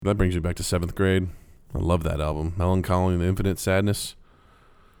That brings you back to 7th grade. I love that album. Melancholy and the Infinite Sadness.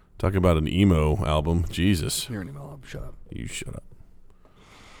 Talk about an emo album. Jesus. You're an emo album. Shut up. You shut up.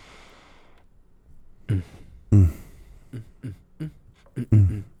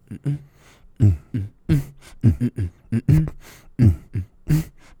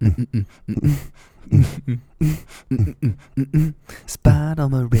 Spot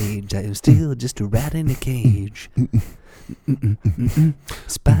on my rage, I am still just a rat in a cage.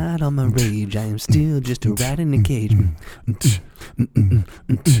 Spot on my rage, I am still just a rat in a cage.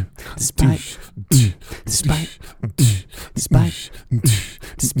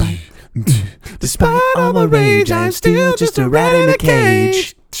 Despite all my rage, I am still just a rat in a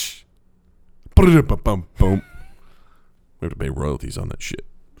cage. We have to pay royalties on that shit.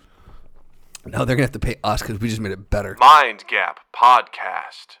 No, they're going to have to pay us because we just made it better. Mind Gap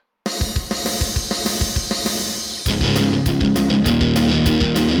Podcast.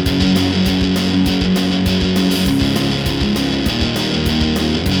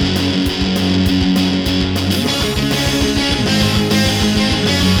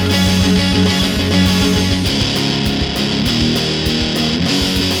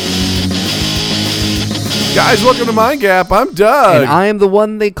 Guys, welcome to Mind Gap. I'm Doug. And I am the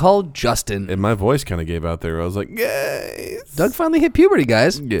one they call Justin. And my voice kind of gave out there. I was like, guys. Doug finally hit puberty,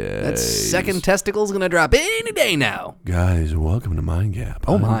 guys. Guys. That second testicle's going to drop any day now. Guys, welcome to Mind Gap.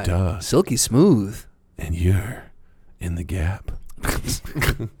 Oh, I'm my. Doug. Silky smooth. And you're in the gap.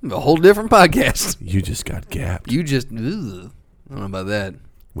 A whole different podcast. You just got gapped. You just, ugh. I don't know about that.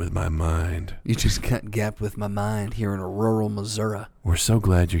 With my mind. You just got gapped with my mind here in rural Missouri. We're so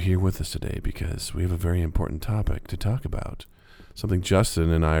glad you're here with us today because we have a very important topic to talk about. Something Justin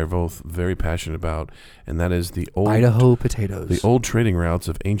and I are both very passionate about, and that is the old Idaho potatoes. The old trading routes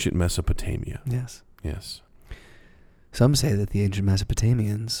of ancient Mesopotamia. Yes. Yes. Some say that the ancient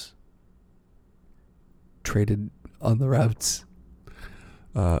Mesopotamians traded on the routes.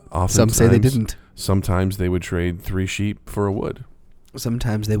 Some say they didn't. Sometimes they would trade 3 sheep for a wood.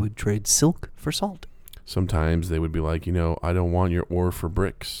 Sometimes they would trade silk for salt. Sometimes they would be like, I don't want your ore for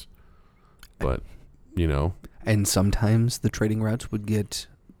bricks. But, And sometimes the trading routes would get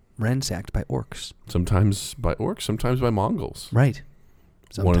ransacked by orcs. Sometimes by orcs, sometimes by Mongols. Right.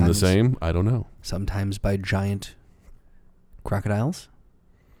 One and the same? I don't know. Sometimes by giant crocodiles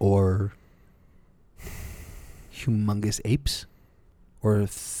or humongous apes or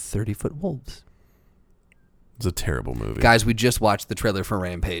 30-foot wolves. It's a terrible movie. Guys, we just watched the trailer for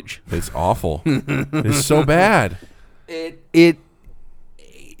Rampage. It's awful. It's so bad.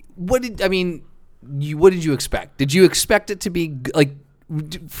 What did you expect? Did you expect it to be like,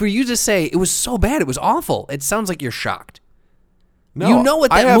 for you to say it was so bad, it was awful? It sounds like you're shocked. No, you know what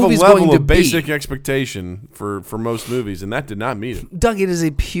that I have movie's a level going to of basic be. expectation for most movies, and that did not meet it. Doug, it is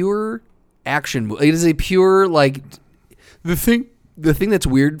a pure action movie. It is a pure, like, the thing that's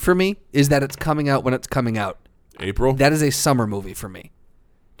weird for me is that it's coming out when it's coming out. April? That is a summer movie for me.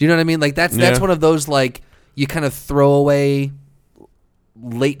 Do you know what I mean? Like, that's Yeah. one of those, like, you kind of throw away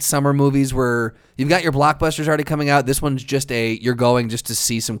late summer movies where you've got your blockbusters already coming out. This one's just you're going just to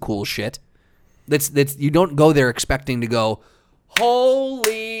see some cool shit. That's you don't go there expecting to go,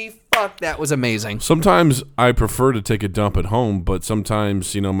 holy fuck, that was amazing. Sometimes I prefer to take a dump at home, but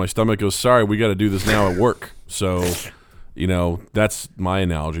sometimes, my stomach goes, sorry, we got to do this now at work. So, that's my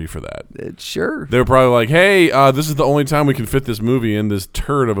analogy for that. Sure. They're probably like, hey, this is the only time we can fit this movie in, this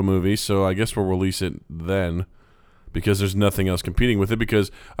turd of a movie, so I guess we'll release it then because there's nothing else competing with it, because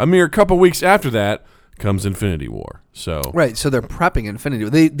a mere couple weeks after that comes Infinity War. So Right, so they're prepping Infinity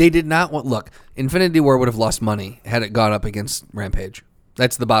War. They did not want... Look, Infinity War would have lost money had it gone up against Rampage.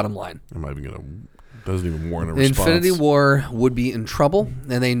 That's the bottom line. I'm not even going to... Doesn't even warrant a response. Infinity War would be in trouble,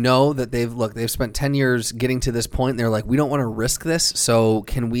 and they know that they've spent 10 years getting to this point, and they're like, we don't want to risk this, so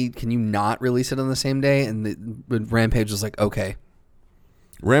can you not release it on the same day? And Rampage was like, okay.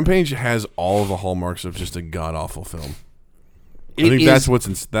 Rampage has all of the hallmarks of just a god-awful film. I think that's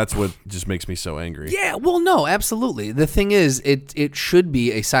what just makes me so angry. Yeah, well, no, absolutely. The thing is, it should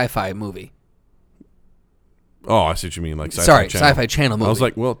be a sci-fi movie. Oh, I see what you mean, like Sci-Fi Channel movie. I was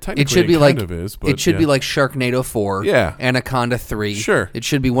like, well, technically it should be kind of is, but it should be like Sharknado 4, Yeah. Anaconda 3. Sure. It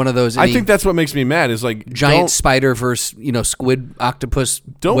should be one of those. I think that's what makes me mad is like giant spider versus squid, octopus,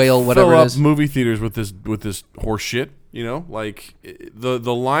 don't whale, whatever fill it up is. movie theaters with this horse shit. Like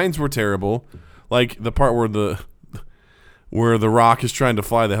the lines were terrible. Like the part where the Rock is trying to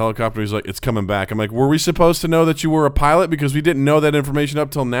fly the helicopter, he's like, it's coming back. I'm like, were we supposed to know that you were a pilot because we didn't know that information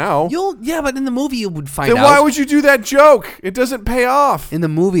up till now? But in the movie you would find out. Then why would you do that joke? It doesn't pay off. In the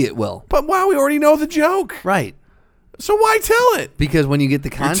movie it will. But why? We already know the joke. Right. So why tell it? Because when you get the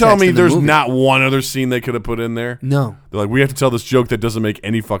You context, tell me in the there's movie, not one other scene they could have put in there? No, They're like, we have to tell this joke that doesn't make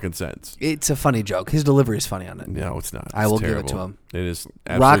any fucking sense. it's a funny joke. His delivery is funny on it. No, it's not. I It's will give it terrible. to him. It is Rock,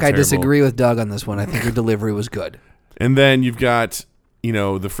 absolutely I terrible. disagree with Doug on this one. I think your delivery was good. And then you've got, the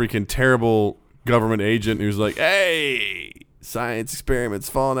freaking terrible government agent who's like, hey, science experiments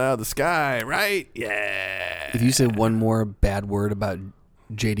falling out of the sky, right? Yeah. If you say one more bad word about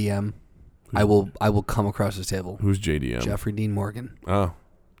JDM, I will come across this table. Who's JDM? Jeffrey Dean Morgan. Oh,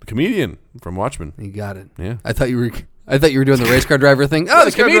 the comedian from Watchmen. You got it. Yeah. I thought you were doing the race car driver thing. Oh, the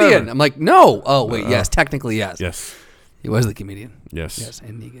Race car comedian. driver. I'm like, no. Oh, wait. Yes, technically yes. Yes. He was the comedian. Yes. Yes,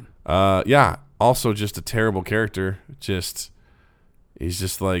 and Negan. Yeah. Also, just a terrible character. He's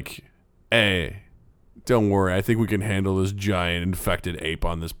just like, hey, don't worry. I think we can handle this giant infected ape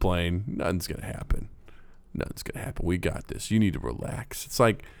on this plane. Nothing's gonna happen. We got this. You need to relax. It's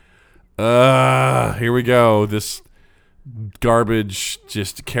like, here we go. This garbage,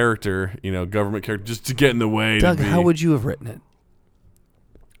 just character, government character, just to get in the way. Doug, how would you have written it?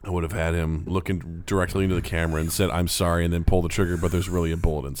 I would have had him looking directly into the camera and said, I'm sorry, and then pull the trigger, but there's really a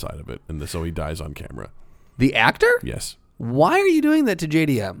bullet inside of it. And so he dies on camera. The actor? Yes. Why are you doing that to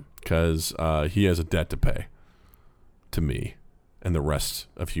JDM? Because he has a debt to pay to me and the rest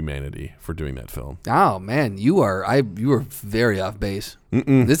of humanity for doing that film. Oh man, you are very off base.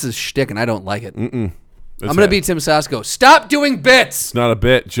 This is shtick, and I don't like it. I'm gonna be Tim Sasko. Stop doing bits. It's not a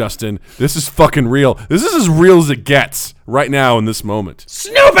bit, Justin. This is fucking real. This is as real as it gets right now in this moment.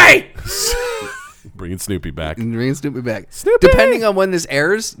 Snoopy. Bringing Snoopy back. Bringing Snoopy back. Snoopy! Depending on when this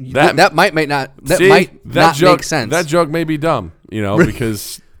airs, that might not joke, make sense. That joke may be dumb,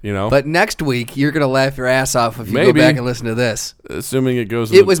 because But next week you're gonna laugh your ass off if you go Maybe. back and listen to this. assuming it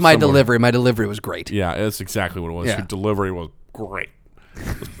goes. It was my somewhere. delivery. My delivery was great. Yeah, that's exactly what it was. Yeah. Your delivery was great.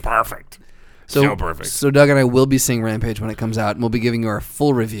 It was perfect. So perfect. So Doug and I will be seeing Rampage when it comes out, and we'll be giving you our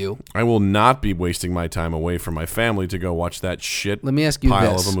full review. I will not be wasting my time away from my family to go watch that shit. Let me ask you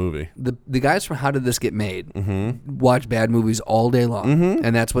pile this: of a movie. The guys from How Did This Get Made watch bad movies all day long,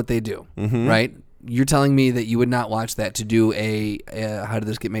 and that's what they do, right? You're telling me that you would not watch that to do a How Did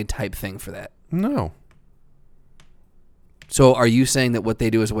This Get Made type thing for that? No, So are you saying that what they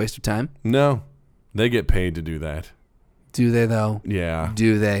do is a waste of time? no, they get paid to do that. Do they though? Yeah,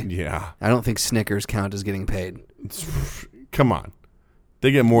 Do they? yeah. I don't think Snickers count as getting paid. Come on,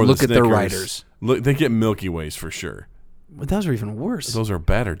 they get more. Look than at their Snickers. writers. Look, they get Milky Ways for sure. Well, those are even worse. Those are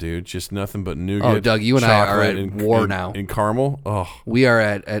better, dude. Just nothing but nougat. Oh, Doug, you and I are chocolate, at and, war and- now. And caramel. Oh, We are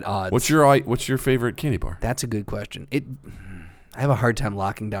at odds. what's your favorite candy bar? That's a good question. I have a hard time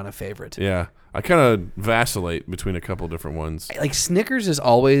locking down a favorite. Yeah, I kind of vacillate between a couple different ones. Like Snickers is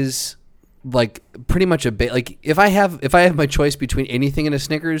always like pretty much like if I have my choice between anything and a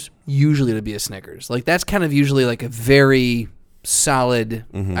Snickers, usually it'd be a Snickers. Like that's kind of usually like a very solid.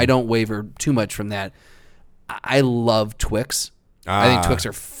 I don't waver too much from that. I love Twix. I think Twix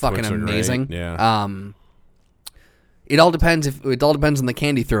are fucking Twix are great, amazing. yeah. It all depends on the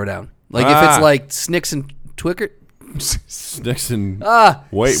candy throwdown. Like if it's like Snicks and Twicker. Snicks and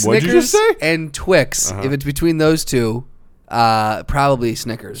Wait, what'd you just say? And Twix. If it's between those two, probably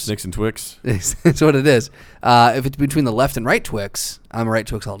Snickers. Snicks and Twix. That's what it is. If it's between the left and right Twix, I'm a right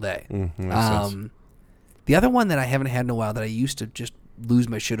Twix all day. Makes sense. The other one that I haven't had in a while that I used to just lose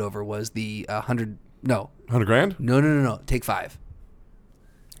my shit over was the 100. No, $100,000? no. Take 5.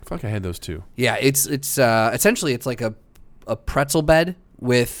 Fuck, I had those too. Yeah, it's essentially it's like a pretzel bed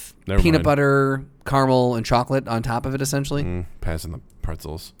with Never peanut mind. butter, caramel, and chocolate on top of it. Essentially, Passing the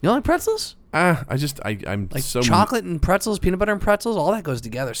pretzels. you don't like pretzels? I'm Like so chocolate and pretzels, peanut butter and pretzels, all that goes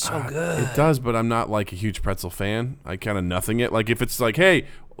together so good. It does, but I'm not like a huge pretzel fan. I kind of nothing it. Like if it's like, hey,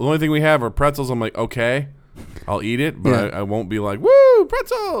 the only thing we have are pretzels, I'm like, okay, I'll eat it, but Yeah. I won't be like, woo,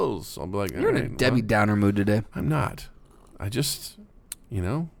 pretzels. I'll be like, You're in a Debbie Downer mood today. I'm not. I just,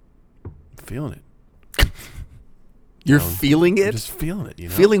 I'm feeling it. You're feeling I'm it? just feeling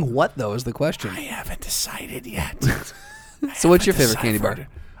it. Feeling what, though, is the question. I haven't decided yet. So what's your favorite candy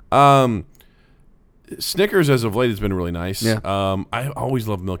bar? Snickers as of late has been really nice. Yeah. I always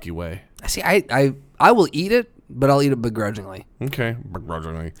love Milky Way. See, I will eat it, but I'll eat it begrudgingly. Okay,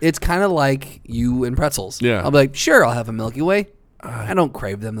 begrudgingly. It's kind of like you and pretzels. Yeah. I'll be like, sure, I'll have a Milky Way. I don't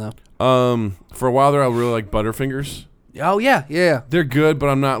crave them, though. For a while there, I really like Butterfingers. Oh, yeah. They're good, but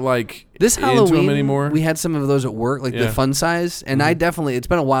I'm not like This into Halloween, them anymore. we had some of those at work, like the Yeah. fun size, and I definitely, it's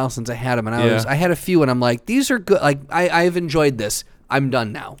been a while since I had them, and Yeah. I had a few, and I'm like, these are good. Like, I've enjoyed this. I'm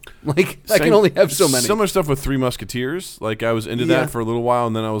done now. Like, I can Same- only have so many. Similar stuff with Three Musketeers. Like I was into Yeah. that for a little while,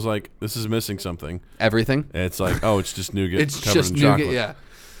 and then I was like, this is missing something. Everything. And it's like, oh, it's just nougat It's covered just in nougat, chocolate. yeah.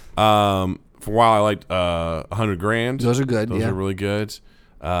 For a while, I liked 100 Grand. Those are good. Those yeah. are really good.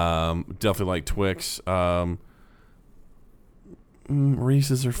 Definitely like Twix.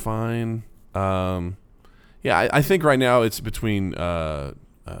 Reese's are fine. Yeah, I think right now it's between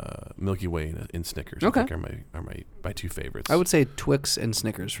Milky Way and Snickers. Okay. I think are my two favorites. I would say Twix and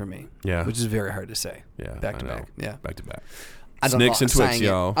Snickers for me. Yeah. Which is very hard to say. Yeah, Back to I know. back. Yeah. Back to back. I don't Snicks like and Twix, saying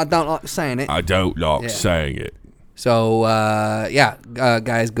y'all. it. I don't like saying it. I don't like Yeah. saying it. So,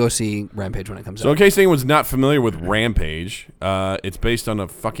 guys, go see Rampage when it comes So out. in case anyone's not familiar with Rampage, it's based on a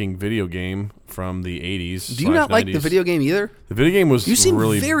fucking video game from the 80s. Do you not like the 90s. video game either? The video game was You seem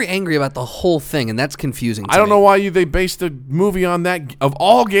really very angry about the whole thing, and that's confusing to I don't me. know why they based a movie on that of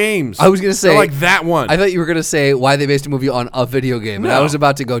all games. I was going to say They're like that one. I thought you were going to say why they based a movie on a video game, and No. I was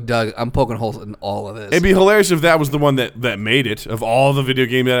about to go, Doug, I'm poking holes in all of this. It'd be hilarious if that was the one that made it. Of all the video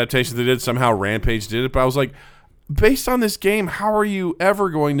game adaptations they did, somehow Rampage did it. But I was like, based on this game, how are you ever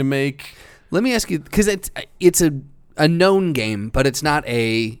going to make... Let me ask you, because it's a known game, but it's not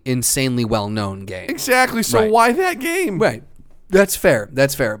a insanely well-known game. Exactly, so Right. why that game? Right. That's fair.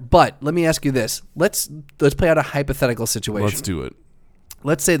 That's fair. But let me ask you this. Let's play out a hypothetical situation. Let's do it.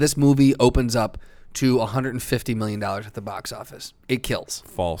 Let's say this movie opens up to $150 million at the box office. It kills.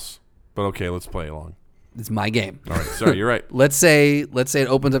 False. But okay, let's play along. It's my game. All right, sorry, you're right. Let's say it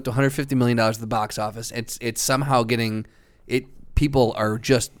opens up to $150 million at the box office. It's somehow getting it. People are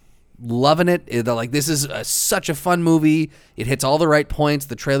just loving it. They're like, this is such a fun movie. It hits all the right points.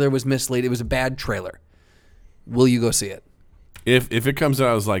 The trailer was misleading. It was a bad trailer. Will you go see it? If it comes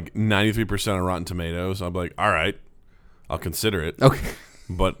out as like 93% on Rotten Tomatoes, I'll be like, all right, I'll consider it. Okay.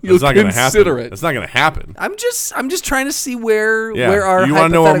 But You'll it's not going to happen. consider it. It's not going to happen. I'm just trying to see where Yeah. our you want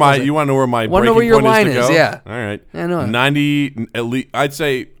to know where my hypotheticals are. you want to know where my Wanna know breaking where your point line is to is, go? yeah. All right. I know. 90 at least. I'd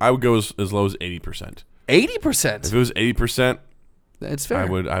say I would go as low as 80%. 80%. If it was 80%, That's fair.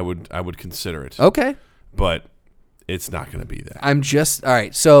 I would consider it. Okay. But it's not going to be that. I'm just all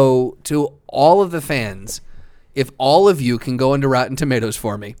right. So to all of the fans, if all of you can go into Rotten Tomatoes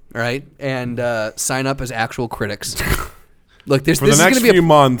for me, all right, and sign up as actual critics. Look, this For the is next going to be few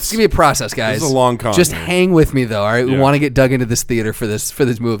months, it's gonna be a process, guys. This is a long con Just here. hang with me, though. All right, we Yeah. want to get dug into this theater for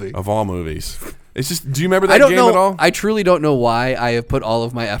this movie. of all movies, it's just. Do you remember that I don't game know. at all? I truly don't know why I have put all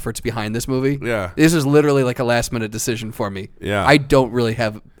of my efforts behind this movie. Yeah. This is literally like a last minute decision for me. Yeah. I don't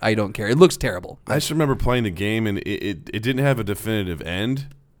care. It looks terrible. I just remember playing the game and it didn't have a definitive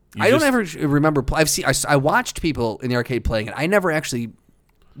end. You I don't just- ever remember. I watched people in the arcade playing it. I never actually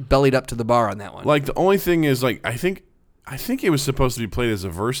bellied up to the bar on that one. Like the only thing is like I think it was supposed to be played as a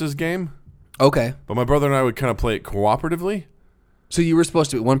versus game, Okay. but my brother and I would kind of play it cooperatively. So you were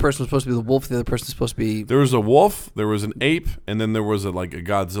supposed to be, one person was supposed to be the wolf, the other person was supposed to be, There was a wolf, there was an ape, and then there was a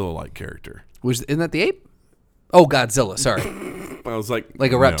Godzilla-like character. isn't that the ape? Oh, Godzilla, sorry. I was like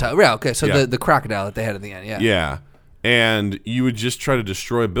Like a no. reptile. Yeah, okay, so Yeah. the crocodile that they had at the end, yeah. Yeah, and you would just try to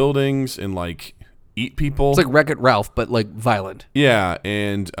destroy buildings and like eat people. It's like Wreck-It Ralph, but like violent. Yeah,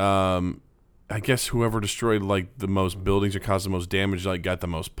 and I guess whoever destroyed like the most buildings or caused the most damage like got the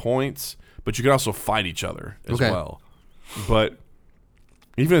most points. But you could also fight each other as Okay. well. But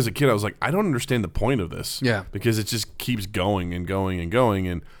even as a kid, I was like, I don't understand the point of this. Yeah. because it just keeps going and going and going.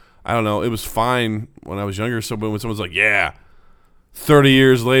 And I don't know, it was fine when I was younger. So when someone's like, yeah, 30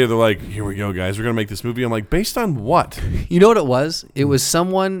 years later, they're like, here we go, guys, we're gonna make this movie. I'm like, based on what? You know what it was? It was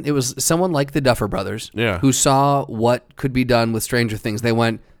someone like the Duffer Brothers Yeah. who saw what could be done with Stranger Things. They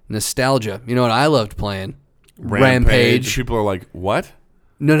went, nostalgia. You know what I loved playing? Rampage. People are like, what?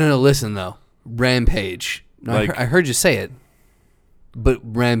 No, listen though. Rampage. No, Like- I heard you say it. But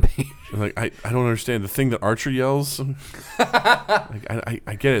Rampage. Like I don't understand the thing that Archer yells. Like,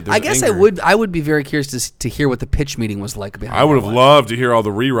 I get it. There's I guess anger. I would be very curious to hear what the pitch meeting was like behind I would that have one. loved to hear all the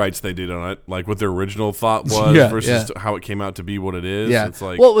rewrites they did on it, like what their original thought was Yeah, versus yeah. how it came out to be what it is. Yeah. It's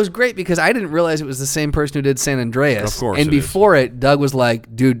like, well, it was great because I didn't realize it was the same person who did San Andreas. Of course And it is. before it, Doug was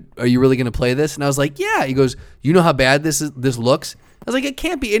like, "Dude, are you really going to play this?" And I was like, "Yeah." He goes, "You know how bad this looks?" I was like, "It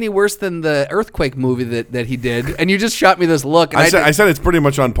can't be any worse than the Earthquake movie that he did." And you just shot me this look. And I said it's pretty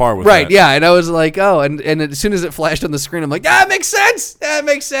much on par with right, that. yeah. And I was like, "Oh," and as soon as it flashed on the screen, I'm like, "That makes sense. That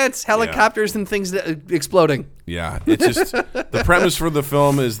makes sense." Helicopters and things exploding. Yeah, it's just the premise for the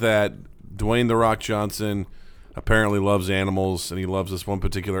film is that Dwayne the Rock Johnson apparently loves animals, and he loves this one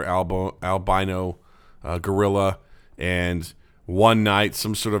particular albino gorilla. And one night,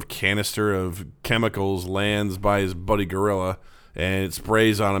 some sort of canister of chemicals lands by his buddy gorilla, and it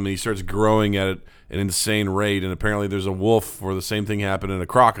sprays on him, and he starts growing at an insane rate. And apparently, there's a wolf where the same thing happened, and a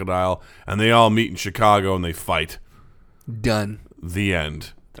crocodile, and they all meet in Chicago and they fight. Done. The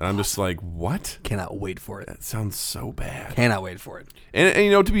end. And I'm just like, what? Cannot wait for it. That sounds so bad. Cannot wait for it. And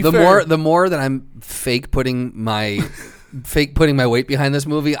you know, to be The fair, more that I'm fake putting my weight behind this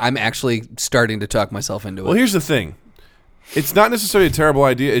movie, I'm actually starting to talk myself into it. well, here's the thing. It's not necessarily a terrible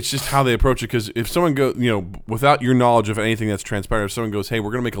idea. It's just how they approach it. Because if someone goes, you know, without your knowledge of anything that's transpired, if someone goes, hey,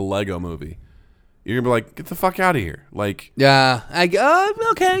 we're going to make a Lego movie, you're going to be like, get the fuck out of here. Like, yeah,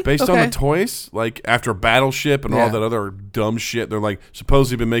 okay. based on the toys, like after Battleship and all Yeah. that other dumb shit, they're like,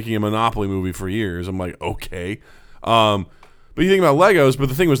 supposedly been making a Monopoly movie for years. I'm like, okay. But you think about Legos, but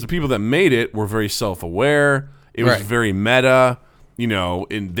the thing was the people that made it were very self-aware. It was Right. very meta. You know,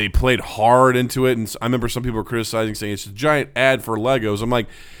 and they played hard into it. And I remember some people were criticizing, saying it's a giant ad for Legos. I'm like,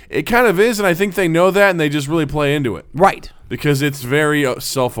 it kind of is, and I think they know that, and they just really play into it. Right. Because it's very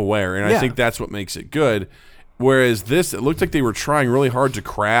self-aware, and I Yeah. think that's what makes it good. Whereas this, it looked like they were trying really hard to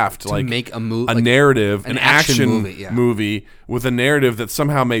craft like make a narrative, an an action action movie, yeah. movie with a narrative that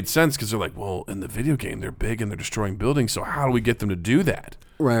somehow made sense. Because they're like, well, in the video game, they're big and they're destroying buildings, so how do we get them to do that?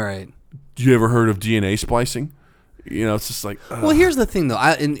 Right. You ever heard of DNA splicing? You know, it's just like, Well, here's the thing, though.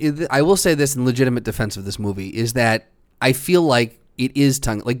 I will say this in legitimate defense of this movie is that I feel like it is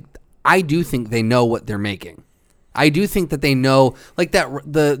like I do think they know what they're making. I do think that they know, like that.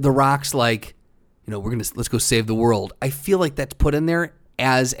 The Rock's like, you know, let's go save the world. I feel like that's put in there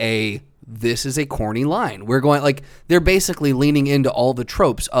as this is a corny line. We're going like they're basically leaning into all the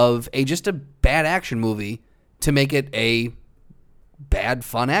tropes of just a bad action movie to make it a bad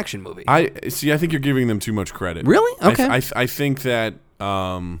fun action movie. I think you're giving them too much credit. Really? Okay. I think that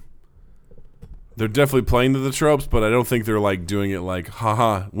they're definitely playing to the tropes, but I don't think they're like doing it like,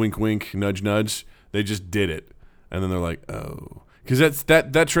 haha, wink, wink, nudge, nudge. They just did it, and then they're like, oh, because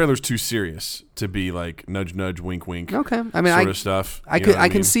that trailer's too serious to be like nudge, nudge, wink, wink. Okay. I mean, sort of stuff. I You know what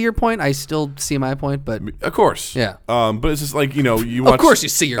can mean? see your point. I still see my point, but Of course. Yeah. But it's just like, you know, you watch. Of course you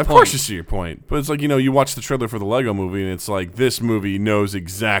see your Of point. course you see your point. But it's like, you know, you watch the trailer for the Lego movie and it's like this movie knows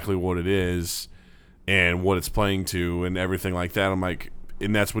exactly what it is and what it's playing to and everything like that. I'm like,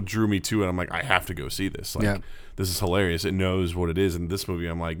 and that's what drew me to it. I'm like, I have to go see this. Like, Yeah. this is hilarious. It knows what it is. And this movie,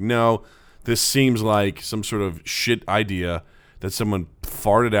 I'm like, no, this seems like some sort of shit idea that someone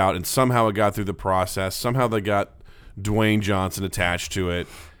farted out and somehow it got through the process. Somehow they got Dwayne Johnson attached to it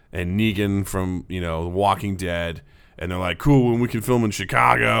and Negan from, you know, The Walking Dead. And they're like, cool, when we can film in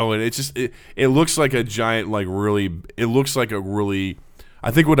Chicago. And it's just, it looks like a giant, like really, it looks like a really,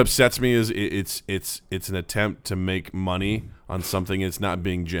 I think what upsets me is it's an attempt to make money on something. It's not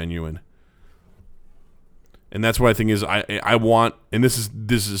being genuine. And that's what I think is, I want, and this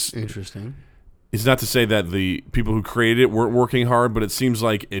is interesting. It's not to say that the people who created it weren't working hard, but it seems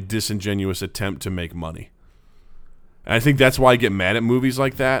like a disingenuous attempt to make money. And I think that's why I get mad at movies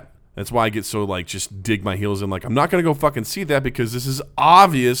like that. That's why I get so, like, just dig my heels in. Like, I'm not going to go fucking see that because this is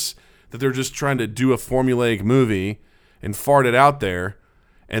obvious that they're just trying to do a formulaic movie and fart it out there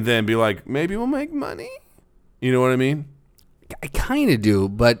and then be like, maybe we'll make money. You know what I mean? I kind of do,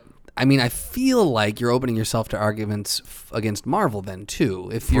 but I mean, I feel like you're opening yourself to arguments against Marvel then too.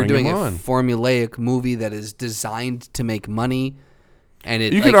 If you're Bring doing them a on. formulaic movie that is designed to make money, and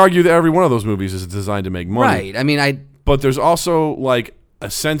it You like, could argue that every one of those movies is designed to make money. right? I mean, But there's also like a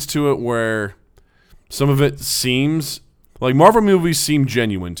sense to it where some of it seems like Marvel movies seem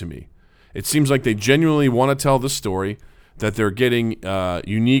genuine to me. It seems like they genuinely want to tell the story, that they're getting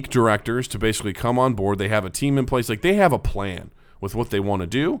unique directors to basically come on board. They have a team in place. Like they have a plan with what they want to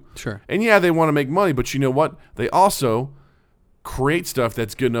do. Sure. And yeah, they want to make money, but you know what? They also create stuff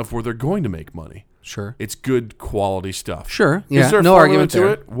that's good enough where they're going to make money. sure, It's good quality stuff. sure, yeah, Is there a no formula argument to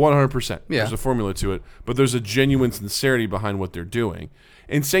there. it? 100%. Yeah. There's a formula to it, but there's a genuine sincerity behind what they're doing.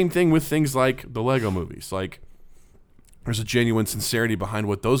 And same thing with things like the Lego movies. Like, there's a genuine sincerity behind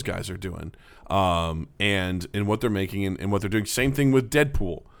what those guys are doing, and what they're making and what they're doing. Same thing with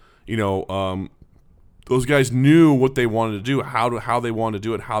Deadpool. You know, those guys knew what they wanted to do, how they wanted to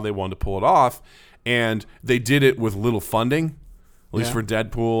do it, how they wanted to pull it off, and they did it with little funding. At least Yeah. for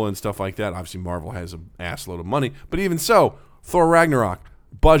Deadpool and stuff like that. Obviously, Marvel has an ass load of money. But even so, Thor Ragnarok,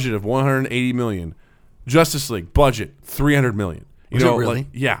 budget of $180 million. Justice League, budget $300 million. You Was it know, really? like,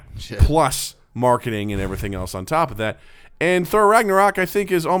 yeah. Shit. Plus marketing and everything else on top of that. And Thor Ragnarok, I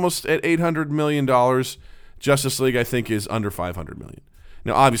think, is almost at $800 million. Justice League, I think, is under $500 million.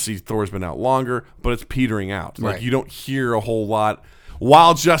 Now, obviously, Thor's been out longer, but it's petering out. Like, Right. you don't hear a whole lot.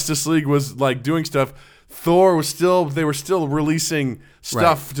 While Justice League was, like, doing stuff, Thor was still, they were still releasing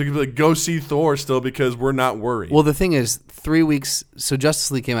stuff to like, go see Thor still because we're not worried. Well, the thing is, 3 weeks. So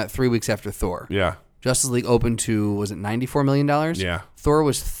Justice League came out 3 weeks after Thor. Yeah. Justice League opened to, was it $94 million? Yeah. Thor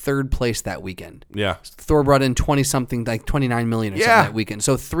was third place that weekend. Yeah. Thor brought in 20-something, like 29 million or something that weekend.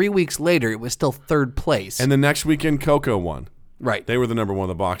 So 3 weeks later, it was still third place. And the next weekend, Coco won. Right. They were the number one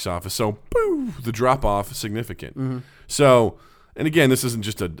at the box office. So, boo, the drop-off is significant. So, and again, this isn't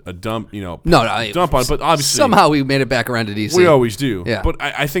just a dump, No, dump on it, but obviously. somehow we made it back around to DC. We always do. Yeah. But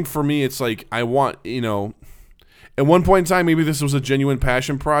I think for me, it's like I want, at one point in time, maybe this was a genuine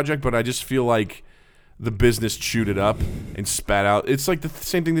passion project, but I just feel like the business chewed it up and spat out. It's like the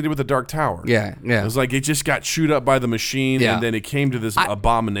same thing they did with the Dark Tower. Yeah. It was like it just got chewed up by the machine, Yeah. and then it came to this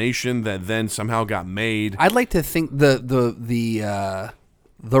abomination that then somehow got made. I'd like to think the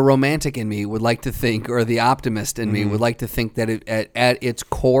romantic in me would like to think, or the optimist in me would like to think that it, at its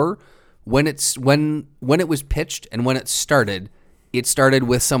core, when it was pitched and when it started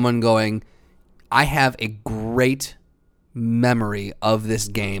with someone going, I have a great memory of this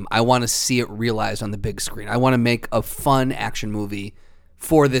game. I want to see it realized on the big screen. I want to make a fun action movie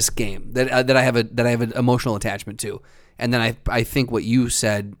for this game that I have an emotional attachment to. And then I think what you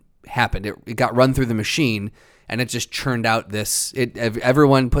said happened. It got run through the machine, and it just churned out this.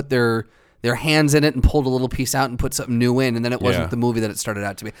 Everyone put their hands in it and pulled a little piece out and put something new in, and then it wasn't the movie that it started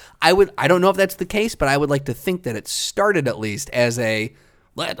out to be. I don't know if that's the case, but I would like to think that it started at least as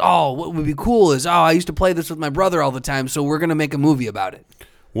what would be cool is, I used to play this with my brother all the time, so we're going to make a movie about it.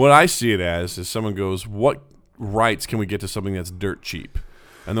 What I see it as is someone goes, what rights can we get to something that's dirt cheap?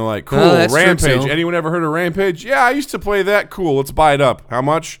 And they're like, cool, Rampage. Anyone ever heard of Rampage? Yeah, I used to play that. Cool, let's buy it up. How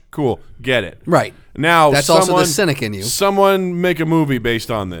much? Cool, get it. Right. Now, that's also the cynic in you. Someone make a movie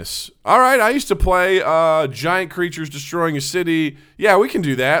based on this. All right, I used to play giant creatures destroying a city. Yeah, we can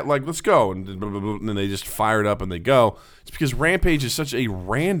do that. Like, let's go. And then they just fire it up and they go. It's because Rampage is such a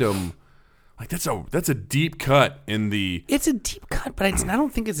random, like that's a deep cut in the. It's a deep cut, but I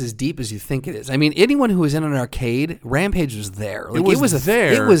don't think it's as deep as you think it is. I mean, anyone who was in an arcade, Rampage was there. Like, it was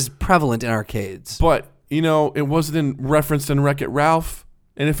there. It was prevalent in arcades. But it wasn't referenced in Wreck-It Ralph.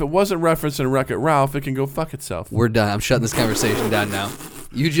 And if it wasn't referenced in Wreck-It Ralph, it can go fuck itself. We're done. I'm shutting this conversation down now.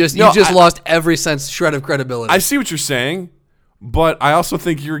 You just lost every shred of credibility. I see what you're saying, but I also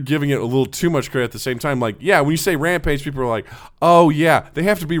think you're giving it a little too much credit at the same time. Like, yeah, when you say Rampage, people are like, oh, yeah. They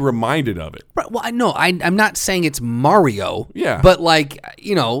have to be reminded of it. Right, well, no, I'm not saying it's Mario. Yeah. But,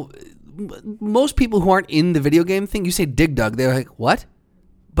 most people who aren't in the video game thing, you say Dig Dug, they're like, what?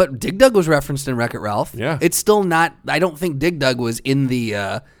 But Dig Dug was referenced in Wreck-It Ralph. Yeah. It's still not, I don't think Dig Dug was in the,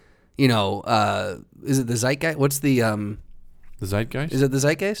 is it the Zeitgeist? What's the... The Zeitgeist? Is it the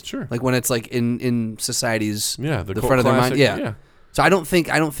Zeitgeist? Sure. Like when it's like in society's the front of their mind. Yeah. Yeah. So I don't think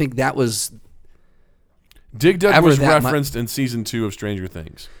that was... Dig Dug was referenced in season 2 of Stranger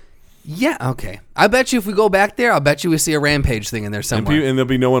Things. Yeah, okay. I bet you if we go back there, I'll bet you we see a Rampage thing in there somewhere. And there'll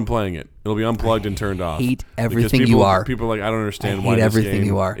be no one playing it. It'll be unplugged and turned off. Hate everything you are. People are like, I don't understand why this everything game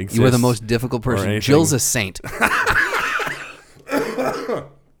you are. exists You are the most difficult person. Jill's a saint.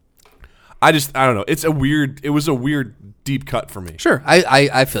 I don't know. It was a weird deep cut for me. Sure,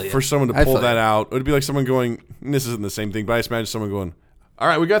 I feel you. For someone to pull that out, it would be like someone going, this isn't the same thing, but I just imagine someone going, all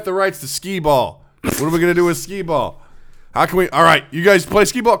right, we got the rights to skee ball. What are we going to do with skee ball? How can we, all right, you guys play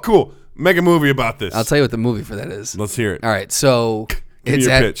skee ball? Cool. Make a movie about this. I'll tell you what the movie for that is. Let's hear it. All right, so Give me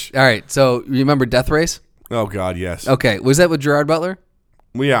your pitch. All right, so you remember Death Race? Oh, God, yes. Okay, was that with Gerard Butler?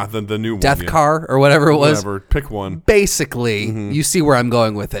 Well, yeah, the new Death one. Car or whatever it was. Whatever, pick one. Basically, you see where I'm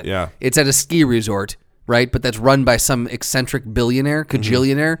going with it. Yeah. It's at a ski resort, right? But that's run by some eccentric billionaire,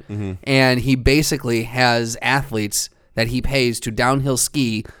 cajillionaire, and he basically has athletes that he pays to downhill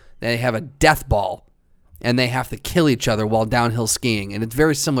ski. They have a death ball, and they have to kill each other while downhill skiing, and it's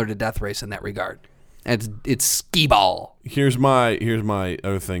very similar to Death Race in that regard. And it's skee ball. Here's my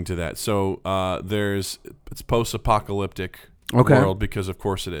other thing to that. So it's post-apocalyptic world because of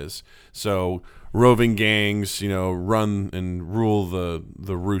course it is. So roving gangs, run and rule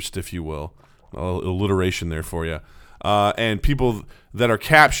the roost, if you will. Alliteration there for you. And people that are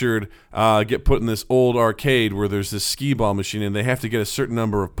captured get put in this old arcade where there's this skee ball machine, and they have to get a certain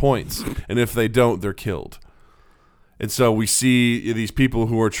number of points. And if they don't, they're killed. And so we see these people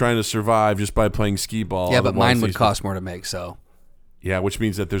who are trying to survive just by playing skee ball. Yeah, but mine would cost more to make, so. Yeah, which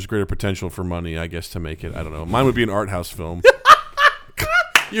means that there's greater potential for money, I guess, to make it. I don't know. Mine would be an art house film.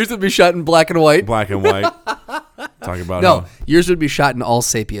 Yours would be shot in black and white. Black and white. Talking about no, yours would be shot in all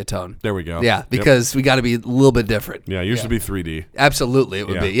sepia tone. There we go. Yeah, because we got to be a little bit different. Yeah, yours would be 3D. Absolutely, it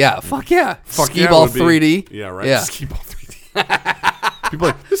would be. Yeah, fuck yeah. Skee ball 3D. Yeah, right. Yeah. Skee ball 3D. People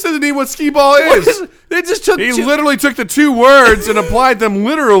are like, this isn't even what skee ball is. They just took. He literally took the two words and applied them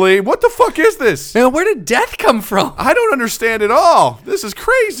literally. What the fuck is this? Man, where did death come from? I don't understand at all. This is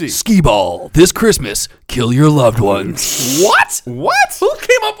crazy. Skee ball this Christmas. Kill your loved ones. What? What? Who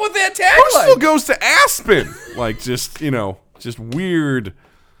came up with that Who still tagline? goes to Aspen? Like, just weird.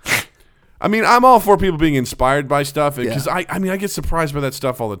 I mean, I'm all for people being inspired by stuff because I get surprised by that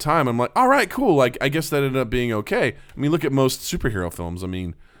stuff all the time. I'm like, all right, cool. Like, I guess that ended up being okay. I mean, look at most superhero films. I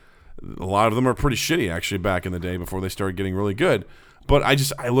mean, a lot of them are pretty shitty actually back in the day before they started getting really good. But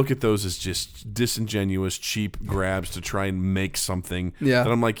I look at those as just disingenuous, cheap grabs to try and make something. Yeah.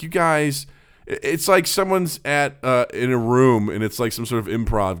 That I'm like, you guys. It's like someone's in a room and it's like some sort of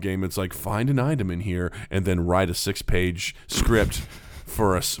improv game. It's like, find an item in here and then write a 6-page script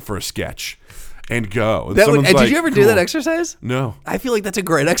for a sketch and go. And Did you ever do that exercise? No. I feel like that's a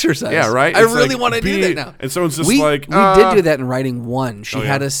great exercise. Yeah, right? I It's really like, want to do that now. And someone's just we like, we did do that in writing one. She Oh,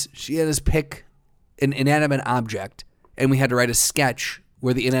 had yeah? us pick an inanimate object, and we had to write a sketch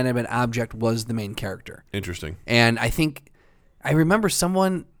where the inanimate object was the main character. Interesting. And I remember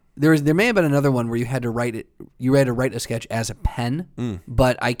someone there may have been another one where you had to write it. You had to write a sketch as a pen,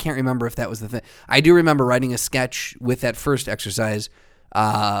 but I can't remember if that was the thing. I do remember writing a sketch with that first exercise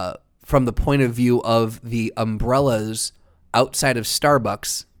from the point of view of the umbrellas outside of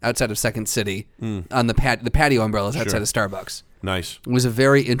Starbucks, outside of Second City, on the patio umbrellas outside of Starbucks. Nice. It was a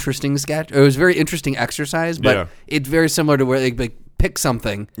very interesting sketch. It was a very interesting exercise, but Yeah. it's very similar to where they pick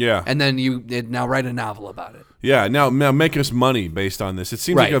something, Yeah. and then you now write a novel about it. Yeah, now make us money based on this. It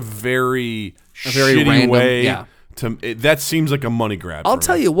seems Right. like a very very shitty random- way yeah. that seems like a money grab. I'll for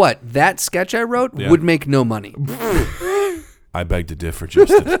tell me. you what, that sketch I wrote would make no money. I beg to differ,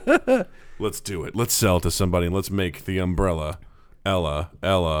 Justin. Let's do it. Let's sell it to somebody and let's make the umbrella Ella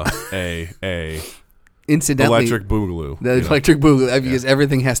A Incidentally, Electric Boogaloo. the electric boogaloo, because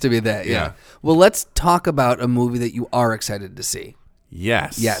everything has to be that. Yeah. Yeah. Well, let's talk about a movie that you are excited to see.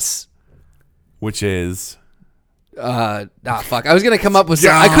 Yes. Yes. Which is Fuck. I was gonna come up with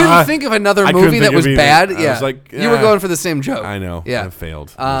some. I couldn't think of another I couldn't movie that think was of bad. either. I Yeah. was like, You were yeah. going for the same joke. I know. Yeah. I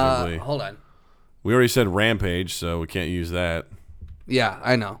failed. miserably. Hold on. We already said Rampage, so we can't use that. Yeah,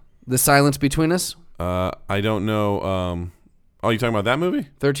 I know. The Silence Between Us. I don't know. Oh, you talking about that movie?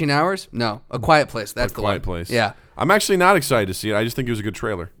 13 Hours? No. A Quiet Place. That's the Quiet one. Place. Yeah. I'm actually not excited to see it. I just think it was a good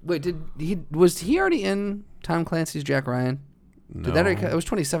trailer. Wait, was he already in Tom Clancy's Jack Ryan? No. Did that already, it was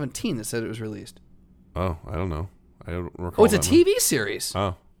 2017 that said it was released. Oh, I don't know. I don't recall. Oh, it's a that one. TV series.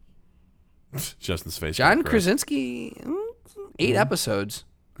 Oh. Justin's face. John got cracked. Krasinski, 8 episodes.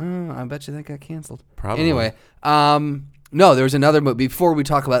 I bet you that got canceled. Probably. Anyway, no, there was another movie. Before we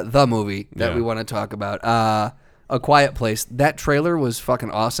talk about the movie that Yeah. we want to talk about, A Quiet Place. That trailer was fucking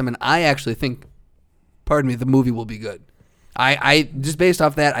awesome, and I actually think, pardon me, the movie will be good. I just based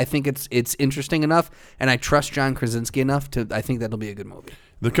off that, I think it's interesting enough, and I trust John Krasinski enough I think that'll be a good movie.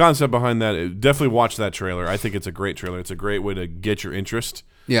 The concept behind that, definitely watch that trailer. I think it's a great trailer. It's a great way to get your interest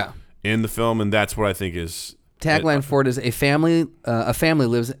Yeah. in the film, and that's what I think is Tagline for it is a family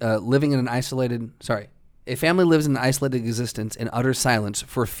lives living in an isolated. Sorry, a family lives in an isolated existence in utter silence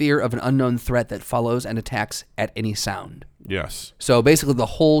for fear of an unknown threat that follows and attacks at any sound. Yes. So basically, the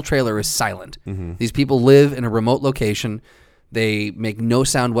whole trailer is silent. Mm-hmm. These people live in a remote location. They make no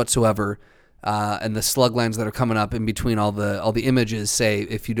sound whatsoever, and the slug lines that are coming up in between all the images say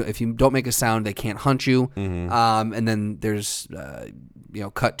if you don't make a sound, they can't hunt you. Mm-hmm. And then there's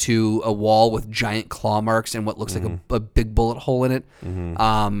cut to a wall with giant claw marks and what looks like a big bullet hole in it.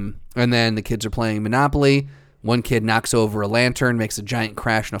 And then the kids are playing Monopoly. One kid knocks over a lantern, makes a giant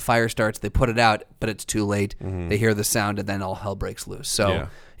crash, and a fire starts. They put it out, but it's too late. They hear the sound, and then all hell breaks loose. So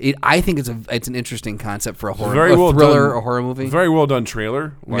I think it's an interesting concept for a horror, thriller, a horror movie. Very well done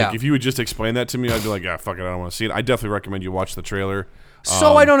trailer. Like Yeah. if you would just explain that to me, I'd be like, fuck it, I don't want to see it. I definitely recommend you watch the trailer.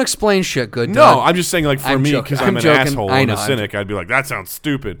 So I don't explain shit, good No, Doug. I'm just saying, like, for I'm me, joking. because I'm I'm an joking. asshole I and know, a I'm cynic, I'd be like, that sounds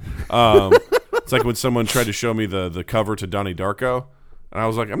stupid. It's like when someone tried to show me the cover to Donnie Darko, and I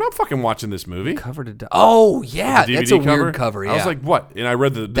was like, I'm not fucking watching this movie. Cover to Oh yeah, The that's a DVD weird cover. Yeah, I was like, what? And I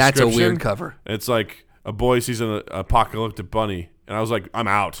read the that's a description. weird cover. It's like a boy sees an apocalyptic bunny, and I was like, I'm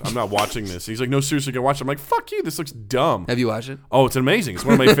out. I'm not watching this. He's like, no, seriously, go watch it. I'm like, fuck you. This looks dumb. Have you watched it? Oh, it's amazing. It's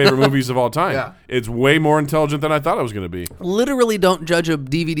one of my favorite movies of all time. Yeah. It's way more intelligent than I thought it was going to be. Literally, don't judge a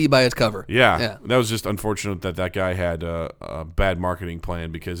DVD by its cover. Yeah. That was just unfortunate that guy had a bad marketing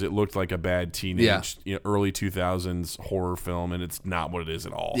plan because it looked like a bad teenage, early 2000s horror film, and it's not what it is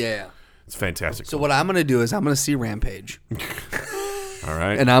at all. Yeah. It's fantastic. So what I'm gonna do is I'm gonna see Rampage, all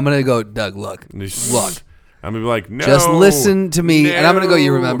right. and I'm gonna go, Doug. Look. I'm gonna be like, no. Just listen to me, and I'm gonna go.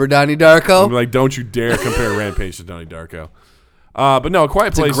 You remember Donnie Darko? I'm be like, don't you dare compare Rampage to Donnie Darko. But no, A Quiet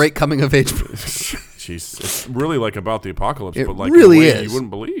It's Place. a great coming of age. jeez, it's really like about the apocalypse, It but like really in a way is. you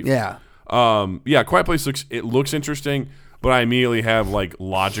wouldn't believe. Yeah. Yeah, Quiet Place looks interesting, but I immediately have like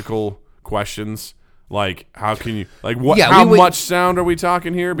logical questions, like how can you what? Yeah, how much sound are we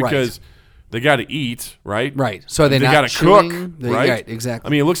talking here? Because they got to eat, right? Right. So they got to cook, right? Right. Exactly.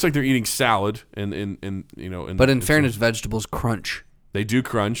 I mean, it looks like they're eating salad, and but in fairness, vegetables crunch. they do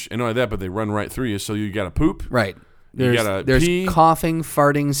crunch, and not only that, but they run right through you, so you got to poop. Right. You gotta There's pee. coughing,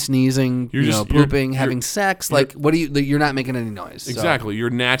 farting, sneezing, You're pooping, having sex. Like, what do you? You're not making any noise. So. Exactly. Your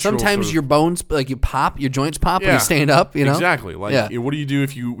natural. Sometimes sort of- your bones, like you pop, your joints pop when Yeah. you stand up. You know. Exactly. Like, Yeah. what do you do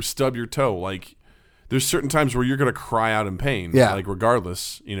if you stub your toe? Like, there's certain times where you're gonna cry out in pain. Yeah. Like,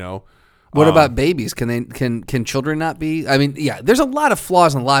 regardless, What about babies? Can children not be? I mean, yeah. There's a lot of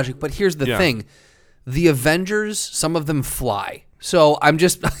flaws in logic, but here's the Yeah. thing: the Avengers, some of them fly. So I'm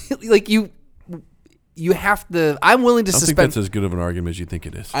just like you. You have to. I'm willing to I don't think suspend. that's as good of an argument as you think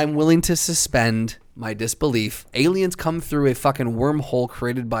it is. I'm willing to suspend my disbelief. Aliens come through a fucking wormhole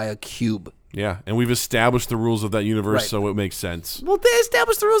created by a cube. Yeah, and we've established the rules of that universe, Right. so it makes sense. Well, they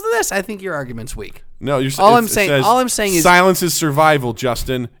established the rules of this. I think your argument's weak. No, All I'm saying is silence is survival,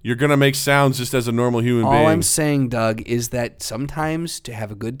 Justin. You're gonna make sounds just as a normal human being. All I'm saying, Doug, is that sometimes to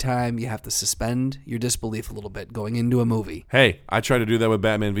have a good time, you have to suspend your disbelief a little bit going into a movie. Hey, I tried to do that with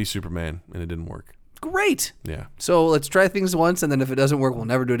Batman v Superman, and it didn't work. Great. Yeah, So let's try things once, and then if it doesn't work, we'll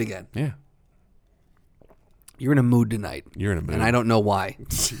never do it again. yeah. You're in a mood tonight, You're in a mood. and I don't know why.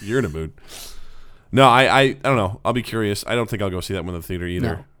 You're in a mood. No, I don't know. I'll be curious. I don't think I'll go see that one in the theater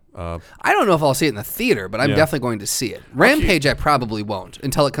either. I don't know if I'll see it in the theater, but I'm Yeah. definitely going to see it. Rampage, I probably won't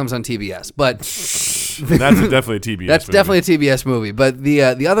until it comes on TBS. But That's definitely a TBS. that's movie. definitely a TBS movie. But the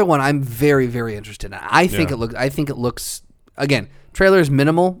other one, I'm very, very interested in. I think Yeah. it looks. Again, trailer is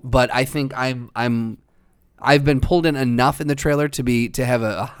minimal, but I think I've been pulled in enough in the trailer to have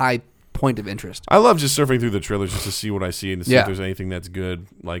a high point of interest. I love just surfing through the trailers just to see what I see and to see Yeah. if there's anything that's good.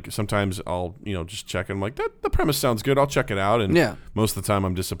 Like sometimes I'll just check and I'm like the premise sounds good. I'll check it out. And Yeah. most of the time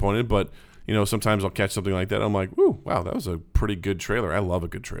I'm disappointed, but sometimes I'll catch something like that. I'm like, ooh, wow, that was a pretty good trailer. I love a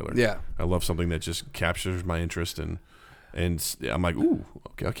good trailer. Yeah. I love something that just captures my interest and I'm like, ooh,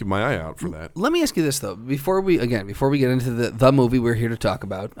 okay, I'll keep my eye out for that. Let me ask you this though: before we get into the movie we're here to talk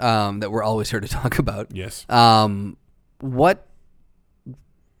about, that we're always here to talk about. Yes.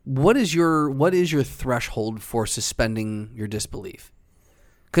 What is your threshold for suspending your disbelief?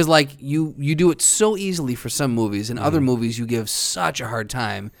 Because like you do it so easily for some movies, and other movies you give such a hard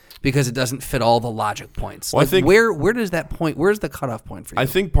time because it doesn't fit all the logic points. Well, I think- where does that point? Where's the cutoff point for you? I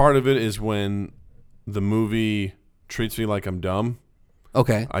think part of it is when the movie treats me like I'm dumb.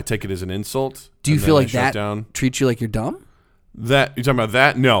 Okay. I take it as an insult. Do you and feel then I like shut that down. treats you like you're dumb? That you're talking about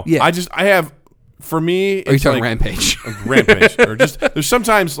that? No. Yeah. I have for me. Or are you it's talking like, Rampage? Rampage, or just there's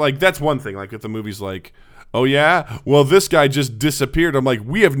sometimes like that's one thing. Like if the movie's like, oh yeah, well this guy just disappeared. I'm like,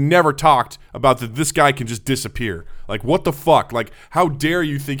 we have never talked about that. This guy can just disappear. Like what the fuck? Like how dare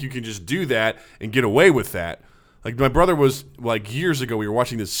you think you can just do that and get away with that? Like my brother was like years ago. We were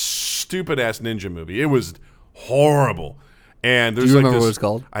watching this stupid ass ninja movie. It was horrible. And there's you like remember this, what it was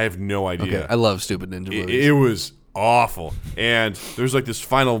called? I have no idea. Okay. I love stupid ninja movies. It was awful. And there's like this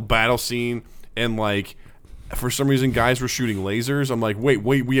final battle scene, and like for some reason guys were shooting lasers. I'm like, wait,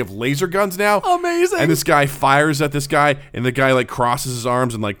 we have laser guns now? Amazing. And this guy fires at this guy, and the guy like crosses his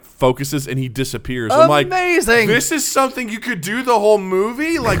arms and like focuses, and he disappears. I'm like, Amazing. this is something you could do the whole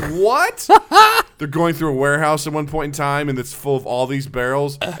movie? Like what? They're going through a warehouse at one point in time, and it's full of all these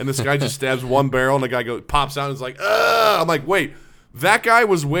barrels, and this guy just stabs one barrel, and the guy pops out and is like, ugh. I'm like, wait, that guy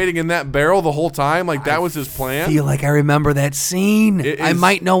was waiting in that barrel the whole time? Like that was his plan? I feel like I remember that scene. It I is-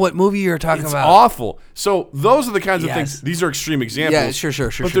 might know what movie you're talking It's about. awful. So those are the kinds of Yes. things. These are extreme examples. Yeah,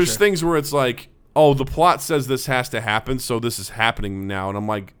 sure. But there's things where it's like, oh, the plot says this has to happen, so this is happening now, and I'm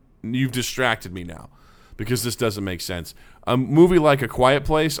like, you've distracted me now because this doesn't make sense. A movie like A Quiet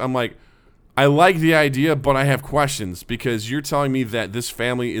Place, I'm like, I like the idea, but I have questions because you're telling me that this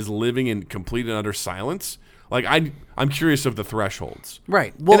family is living in complete and utter silence. Like I'm curious of the thresholds.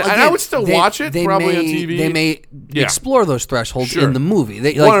 Right. Well, And I would still watch it probably on TV. They may Yeah. explore those thresholds Sure. in the movie.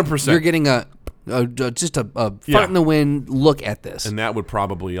 100%. You're getting just a fart in the wind look at this. And that would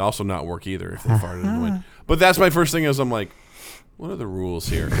probably also not work either if they farted in the wind. But that's my first thing is I'm like, what are the rules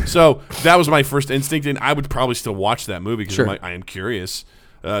here? So that was my first instinct, and I would probably still watch that movie because Sure. I am curious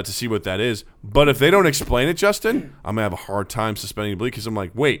to see what that is. But if they don't explain it, Justin, I'm going to have a hard time suspending belief because I'm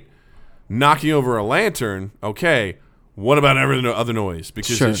like, wait, knocking over a lantern, okay, what about every other noise?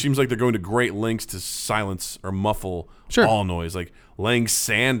 Because Sure. it seems like they're going to great lengths to silence or muffle Sure. all noise, like laying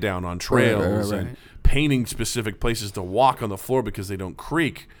sand down on trails right. and painting specific places to walk on the floor because they don't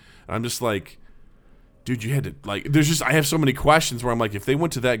creak. And I'm just like, dude, you had to like. There's just I have so many questions where I'm like, if they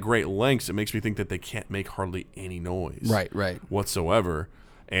went to that great lengths, it makes me think that they can't make hardly any noise, Right. whatsoever.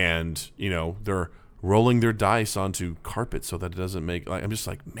 And they're rolling their dice onto carpet so that it doesn't make. Like, I'm just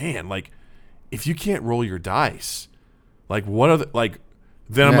like, man, like if you can't roll your dice, like what are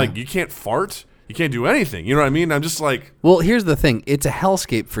then I'm like, you can't fart. You can't do anything. You know what I mean? I'm just like... Well, here's the thing. It's a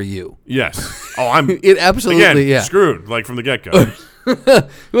hellscape for you. Yes. Oh, I'm... It absolutely, again, screwed, like, from the get-go. We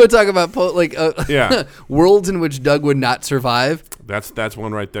want to talk about, worlds in which Doug would not survive. That's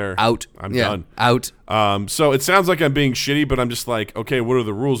one right there. Out. I'm done. Out. So it sounds like I'm being shitty, but I'm just like, okay, what are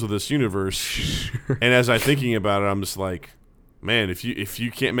the rules of this universe? And as I'm thinking about it, I'm just like, man, if you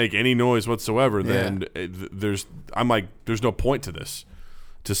can't make any noise whatsoever, then there's no point to this.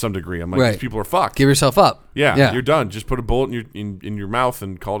 To some degree, I'm like, these people are fucked. Give yourself up. Yeah, you're done. Just put a bullet in your mouth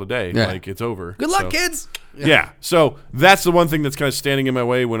and call it a day. Yeah. Like, it's over. Good luck, kids. Yeah. So that's the one thing that's kind of standing in my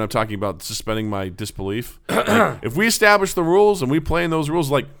way when I'm talking about suspending my disbelief. Like, if we establish the rules and we play in those rules,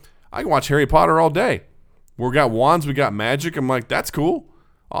 like I can watch Harry Potter all day. We got wands, we got magic. I'm like, that's cool,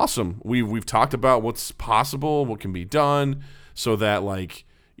 awesome. We've talked about what's possible, what can be done, so that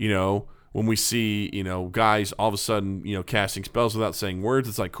when we see, guys all of a sudden, casting spells without saying words,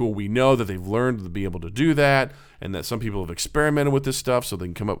 it's like, cool, we know that they've learned to be able to do that and that some people have experimented with this stuff so they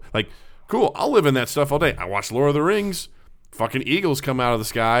can come up. Like, cool, I'll live in that stuff all day. I watch Lord of the Rings. Fucking eagles come out of the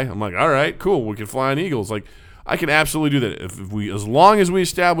sky. I'm like, all right, cool, we can fly on eagles. Like, I can absolutely do that. As long as we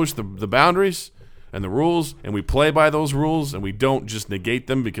establish the boundaries and the rules and we play by those rules and we don't just negate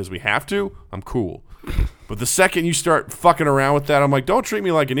them because we have to, I'm cool. But the second you start fucking around with that, I'm like, don't treat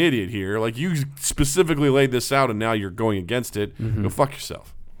me like an idiot here. Like, you specifically laid this out and now you're going against it. Go fuck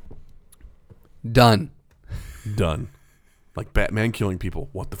yourself. Done. Like Batman killing people.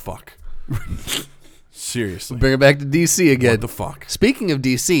 What the fuck? Seriously. Bring it back to DC again. What the fuck? Speaking of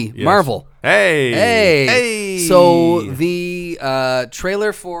DC, Yes. Marvel. Hey. So the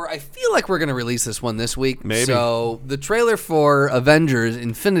trailer for, I feel like we're going to release this one this week. Maybe. So the trailer for Avengers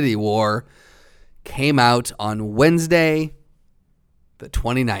Infinity War came out on Wednesday, the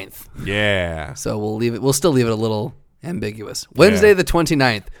 29th. Yeah. So we'll still leave it a little ambiguous. Wednesday the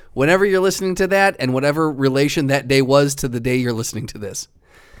 29th. Whenever you're listening to that and whatever relation that day was to the day you're listening to this.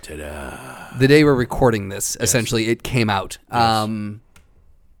 Ta-da. The day we're recording this, essentially, it came out. Not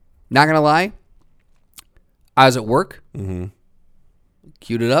going to lie, I was at work,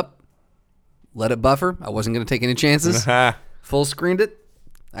 queued it up, let it buffer. I wasn't going to take any chances. Full screened it.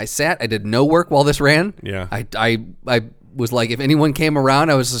 I sat. I did no work while this ran. Yeah. I was like, if anyone came around,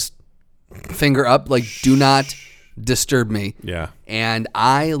 I was just finger up, like, do not disturb me. Yeah. And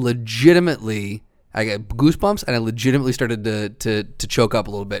I got goosebumps, and I legitimately started to choke up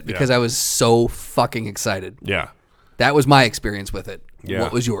a little bit because I was so fucking excited. Yeah. That was my experience with it. Yeah.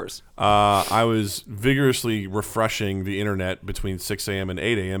 What was yours? I was vigorously refreshing the internet between 6 a.m. and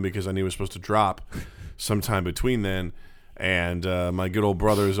 8 a.m. because I knew it was supposed to drop sometime between then. And my good old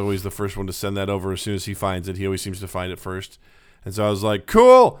brother is always the first one to send that over as soon as he finds it. He always seems to find it first. And so I was like,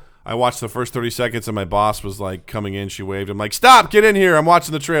 cool. I watched the first 30 seconds, and my boss was like coming in. She waved. I'm like, stop, get in here. I'm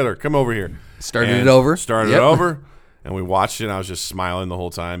watching the trailer. Come over here. Started it over, and we watched it, and I was just smiling the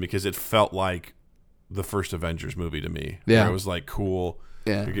whole time because it felt like the first Avengers movie to me. Yeah. Where it was like, cool.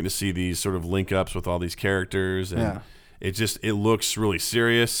 Yeah. You're getting to see these sort of link ups with all these characters, and it looks really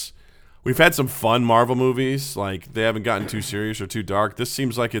serious. We've had some fun Marvel movies. Like, they haven't gotten too serious or too dark. This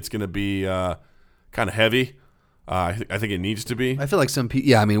seems like it's going to be kind of heavy. I think it needs to be. I feel like some people.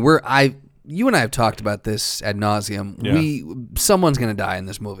 Yeah, I mean, you and I have talked about this ad nauseum. Yeah. Someone's going to die in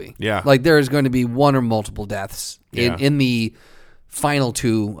this movie. Yeah. Like, there is going to be one or multiple deaths Yeah. in the final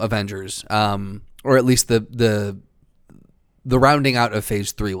two Avengers, or at least the rounding out of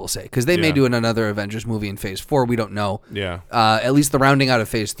Phase 3, we'll say, because they may do another Avengers movie in Phase 4. We don't know. Yeah. At least the rounding out of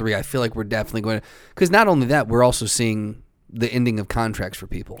Phase 3, I feel like we're definitely going to, because not only that, we're also seeing the ending of contracts for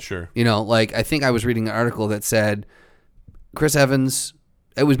people. Sure. You know, like, I think I was reading an article that said Chris Evans,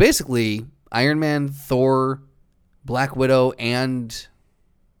 it was basically Iron Man, Thor, Black Widow, and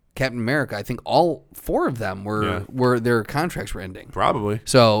Captain America. I think all four of them were their contracts were ending. Probably.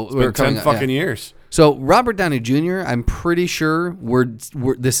 So It's been 10 fucking years. So Robert Downey Jr., I'm pretty sure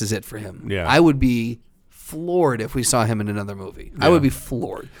this is it for him. Yeah. I would be floored if we saw him in another movie. I would be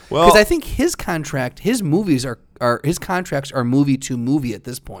floored. Well, because I think his movies his contracts are movie to movie at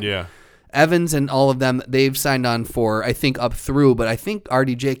this point. Yeah. Evans and all of them, they've signed on for, I think, up through, but I think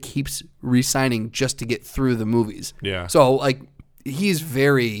RDJ keeps re-signing just to get through the movies. Yeah. So, like, he's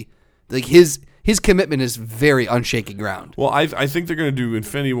very, like, his commitment is very unshaky ground. Well, I think they're going to do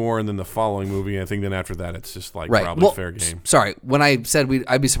Infinity War and then the following movie. I think then after that, it's just like probably fair game. Sorry, when I said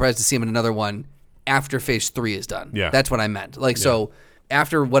I'd be surprised to see him in another one, after Phase 3 is done. Yeah. That's what I meant. Like, so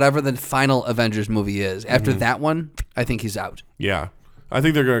after whatever the final Avengers movie is, after that one, I think he's out. Yeah. I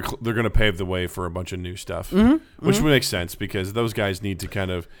think they're gonna pave the way for a bunch of new stuff, which would make sense because those guys need to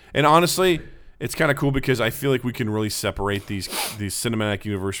kind of. And honestly, it's kind of cool because I feel like we can really separate these cinematic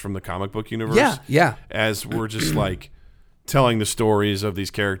universe from the comic book universe. Yeah. As we're just like telling the stories of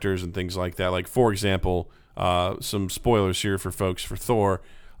these characters and things like that. Like for example, some spoilers here for folks for Thor.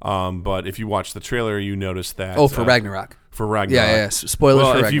 But if you watch the trailer, you notice that. Oh, for Ragnarok. For Ragnarok. Yeah. Spoilers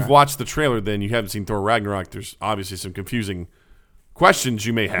well, for if Ragnarok. you've watched the trailer, then you haven't seen Thor Ragnarok. There's obviously some confusing questions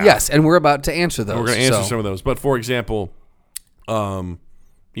you may have. Yes, and we're about to answer those. We're going to answer some of those. But for example,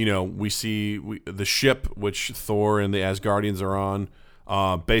 we see the ship which Thor and the Asgardians are on,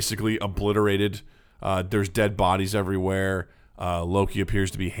 basically obliterated. There's dead bodies everywhere. Loki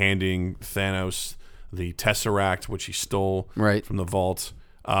appears to be handing Thanos the Tesseract, which he stole from the vault.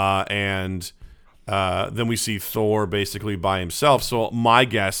 And then we see Thor basically by himself. So my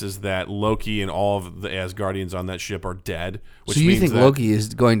guess is that Loki and all of the Asgardians on that ship are dead. Which so you means think that Loki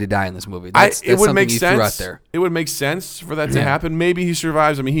is going to die in this movie? That's it would something make you sense. threw out there. It would make sense for that to happen. Maybe he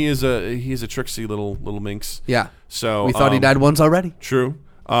survives. I mean, he's a tricksy little minx. Yeah. So we thought he died once already. True.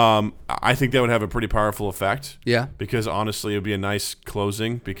 I think that would have a pretty powerful effect. Yeah. Because honestly, it would be a nice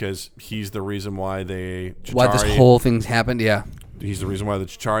closing because he's the reason why why this whole thing's happened. Yeah. He's the reason why the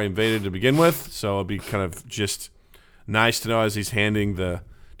Chitauri invaded to begin with. So it'd be kind of just nice to know as he's handing the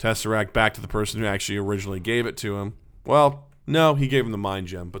Tesseract back to the person who actually originally gave it to him. Well, no, he gave him the mind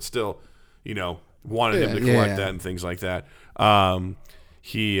gem, but still, wanted him to collect that and things like that.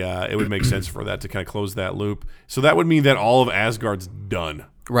 It would make sense for that to kind of close that loop. So that would mean that all of Asgard's done.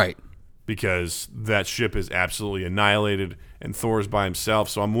 Right. Because that ship is absolutely annihilated and Thor's by himself.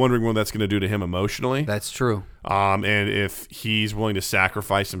 So I'm wondering what that's going to do to him emotionally. That's true. And if he's willing to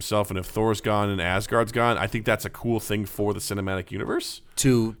sacrifice himself and if Thor's gone and Asgard's gone, I think that's a cool thing for the cinematic universe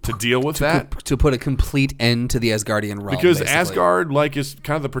to deal with that. To put a complete end to the Asgardian realm. Because basically. Asgard is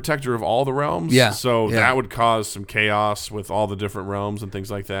kind of the protector of all the realms. Yeah. So that would cause some chaos with all the different realms and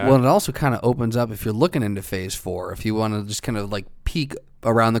things like that. Well, it also kind of opens up if you're looking into Phase 4, if you want to just kind of like peek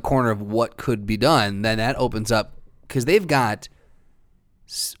around the corner of what could be done, then that opens up because they've got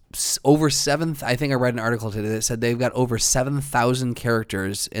over 7,000. I think I read an article today that said they've got over 7,000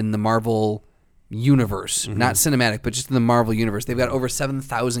 characters in the Marvel universe, not cinematic, but just in the Marvel universe. They've got over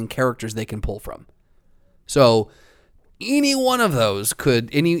 7,000 characters they can pull from. So any one of those could,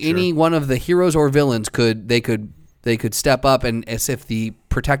 any one of the heroes or villains they could step up, and as if the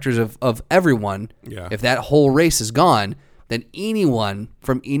protectors of everyone, if that whole race is gone, then anyone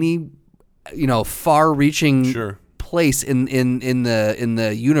from any far-reaching place in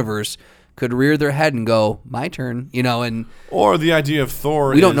the universe could rear their head and go, my turn, and or the idea of Thor.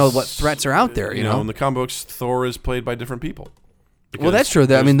 We don't know what threats are out there, you know. In the comic books, Thor is played by different people. Well, that's true.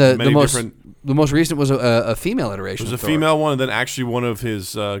 I mean, the most recent was a female iteration. It was a female one, and then actually one of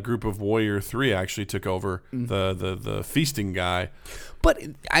his group of Warrior 3 actually took over the feasting guy. But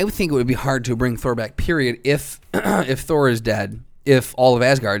I would think it would be hard to bring Thor back. Period. If Thor is dead, if all of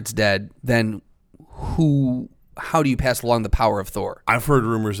Asgard's dead, then how do you pass along the power of Thor? I've heard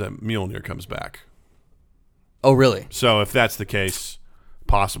rumors that Mjolnir comes back. Oh, really? So if that's the case,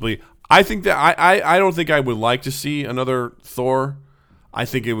 possibly. I think that I don't think I would like to see another Thor. I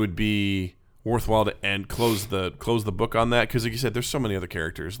think it would be worthwhile to close the book on that because, like you said, there's so many other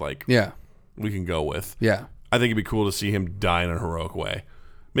characters we can go with. Yeah, I think it'd be cool to see him die in a heroic way.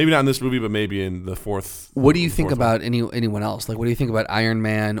 Maybe not in this movie, but maybe in the fourth. What do you think about anyone else? Like, what do you think about Iron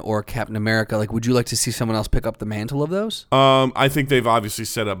Man or Captain America? Like, would you like to see someone else pick up the mantle of those? I think they've obviously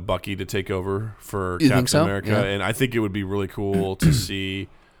set up Bucky to take over for Captain America, and I think it would be really cool to see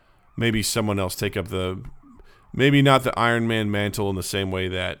maybe someone else take up maybe not the Iron Man mantle in the same way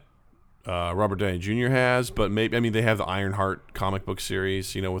that Robert Downey Jr. has, but maybe they have the Ironheart comic book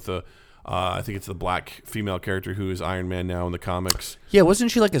series, with the. I think it's the black female character who is Iron Man now in the comics. Yeah, wasn't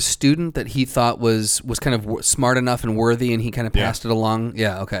she like a student that he thought was kind of smart enough and worthy, and he kind of passed it along?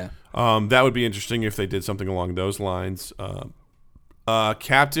 Yeah, okay. That would be interesting if they did something along those lines.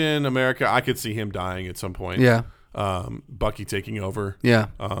 Captain America, I could see him dying at some point. Yeah. Bucky taking over. Yeah.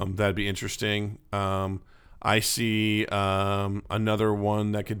 That'd be interesting. I see another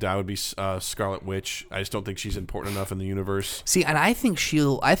one that could die would be Scarlet Witch. I just don't think she's important enough in the universe. See, and I think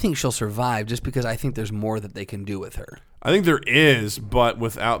she'll survive just because I think there's more that they can do with her. I think there is, but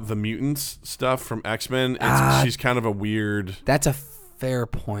without the mutants stuff from X-Men, she's kind of a weird. That's a fair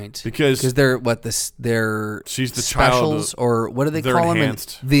point because they're she's the specials, child or what do they call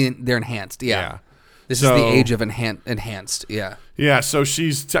enhanced. them? They're enhanced. Yeah. This is the age of enhanced. Yeah. Yeah, so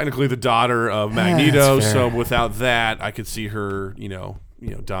she's technically the daughter of Magneto. that's fair. So without that, I could see her,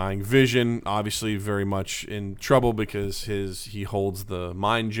 dying. Vision, obviously, very much in trouble because he holds the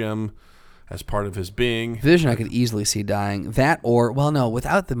mind gem as part of his being. Vision, I could easily see dying. That or, well, no,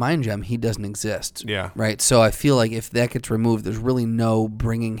 without the mind gem, he doesn't exist. Yeah. Right? So I feel like if that gets removed, there's really no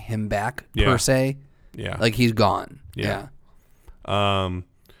bringing him back, per se. Yeah. Like, he's gone. Yeah.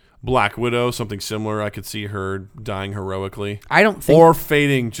 Black Widow, something similar. I could see her dying heroically. I don't think... Or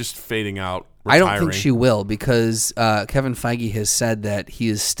fading out, retiring. I don't think she will because Kevin Feige has said that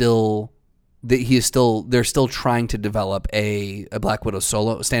they're still trying to develop a Black Widow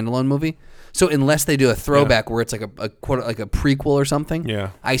solo standalone movie. So unless they do a throwback where it's like a quote like a prequel or something,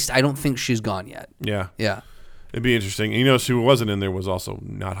 I don't think she's gone yet. Yeah. Yeah. It'd be interesting. You know, who wasn't in there was also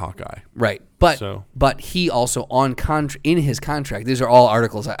not Hawkeye. Right. But he also in his contract, these are all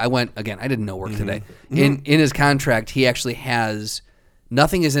articles. I went again, I didn't know work today. In his contract, he actually has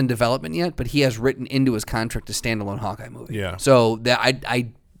nothing is in development yet, but he has written into his contract a standalone Hawkeye movie. Yeah. So that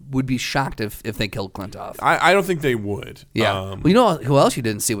I would be shocked if they killed Clint off. I don't think they would. Yeah. Well, you know who else you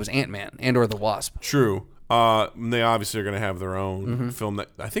didn't see was Ant-Man or the Wasp. True. They obviously are going to have their own film. That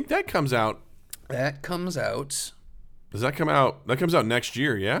I think that comes out. That comes out. Does that come out? That comes out next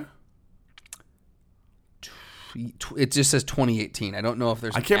year, yeah? It just says 2018. I don't know if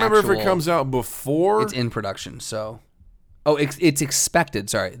there's I can't remember if it comes out before. It's in production, so... Oh, it's expected.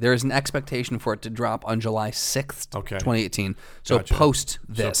 Sorry. There is an expectation for it to drop on July 6th, 2018. So Gotcha. post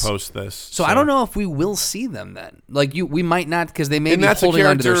this. So I don't know if we will see them then. Like, we might not, because they may and be that's holding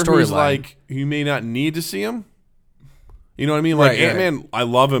on to their a character who's storyline. like, you may not need to see him. You know what I mean? Like, Ant-Man, I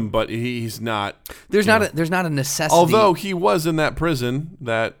love him, but he's not... There's not a necessity. Although he was in that prison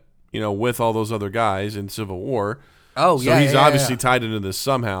that, with all those other guys in Civil War. Oh, so he's obviously tied into this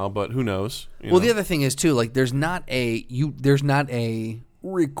somehow, but who knows? Well, the other thing is too, like there's not a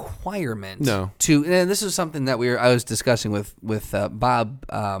requirement to, and this is something that I was discussing with Bob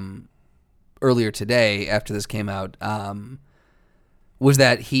earlier today after this came out. Was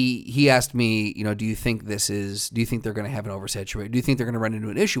that he asked me, do you think they're going to have an oversaturation? Do you think they're going to run into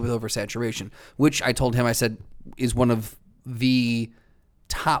an issue with oversaturation? Which I told him, I said, is one of the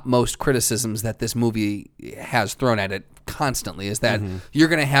topmost criticisms that this movie has thrown at it constantly, is that you're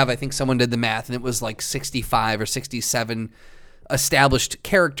going to have, I think someone did the math, and it was like 65 or 67 established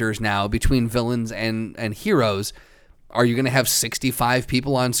characters now between villains and heroes. Are you going to have 65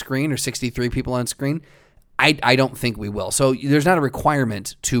 people on screen or 63 people on screen? I don't think we will. So there's not a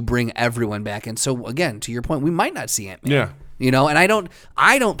requirement to bring everyone back. And so again, to your point, we might not see Ant-Man. Yeah. And I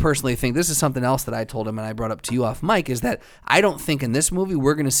don't personally think, this is something else that I told him and I brought up to you off mic, is that I don't think in this movie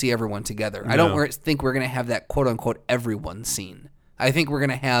we're going to see everyone together. No. I don't think we're going to have that quote unquote everyone scene. I think we're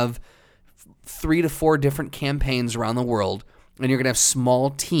going to have 3 to 4 different campaigns around the world, and you're going to have small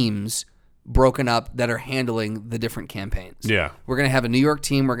teams broken up that are handling the different campaigns. Yeah. We're going to have a New York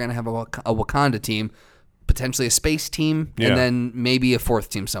team, we're going to have a Wakanda team, potentially a space team, and then maybe a 4th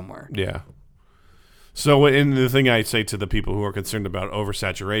team somewhere. Yeah. So, and the thing I say to the people who are concerned about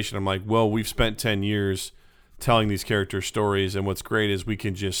oversaturation, I'm like, well, we've spent 10 years telling these character stories, and what's great is we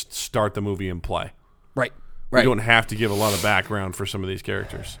can just start the movie and play. Right. We don't have to give a lot of background for some of these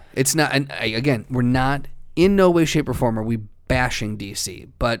characters. It's not, and again, we're not, in no way, shape, or form are we bashing DC,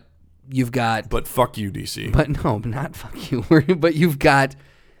 but you've got... But fuck you, DC. But no, not fuck you. But you've got,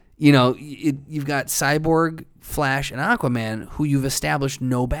 you've got Cyborg, Flash, and Aquaman, who you've established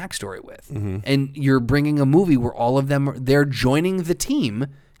no backstory with. And you're bringing a movie where all of them, they're joining the team,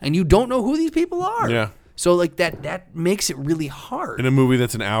 and you don't know who these people are. Yeah. So, like, that makes it really hard. In a movie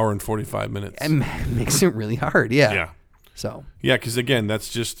that's an hour and 45 minutes. It makes it really hard, yeah. Yeah. So. Yeah, because, again, that's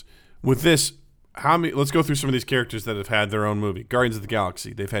just, with this, let's go through some of these characters that have had their own movie. Guardians of the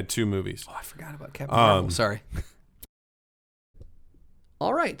Galaxy, they've had 2 movies. Oh, I forgot about Captain Marvel. Sorry.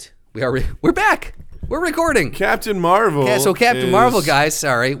 All right. We're back. We're recording. Captain Marvel. Yeah, so Captain Marvel, guys,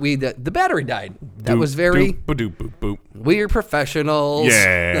 sorry, the battery died. That was very... Boop. We're professionals.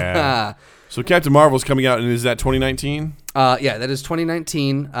 Yeah. So Captain Marvel's coming out, and is that 2019? Yeah, that is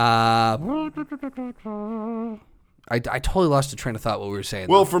 2019. I totally lost the train of thought what we were saying.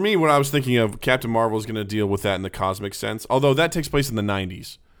 Well, for me, what I was thinking of, Captain Marvel is going to deal with that in the cosmic sense, although that takes place in the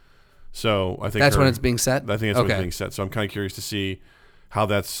 90s. So I think that's when it's being set? I think that's when it's being set. So I'm kind of curious to see how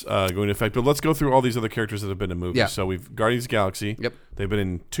that's going to affect. But let's go through all these other characters that have been in movies. Yeah. So we've Guardians of the Galaxy. Yep. They've been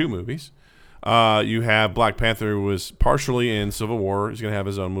in 2 movies. You have Black Panther, who was partially in Civil War. He's going to have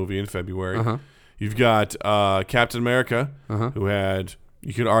his own movie in February. You've got Captain America, who had,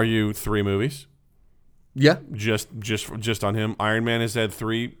 you could argue, 3 movies. Yeah. Just on him. Iron Man has had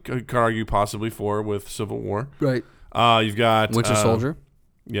 3, could argue possibly 4 with Civil War. Right. You've got Winter Soldier.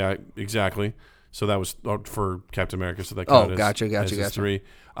 Yeah, exactly. So that was for Captain America. So that Oh, counted gotcha. as his 3.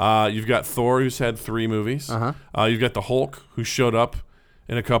 You've got Thor, who's had 3 movies. You've got the Hulk, who showed up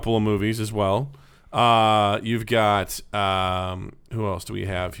in a couple of movies as well. You've got who else do we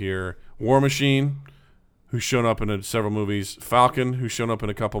have here? War Machine, who's shown up in several movies. Falcon, who's shown up in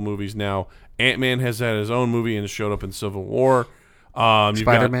a couple movies now. Ant-Man has had his own movie and showed up in Civil War.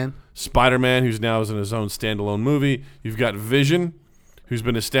 Spider-Man. Spider-Man, who's now is in his own standalone movie. You've got Vision, who's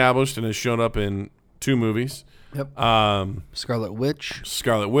been established and has shown up in 2 movies. Yep. Scarlet Witch,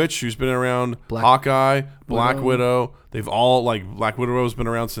 who's been around. Hawkeye, Black Widow. They've all, like, Black Widow has been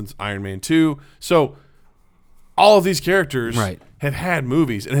around since Iron Man 2. So all of these characters have had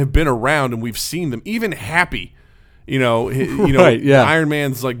movies and have been around, and we've seen them. Even Happy, Iron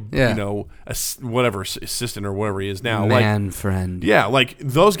Man's whatever assistant or whatever he is now, friend. Yeah, like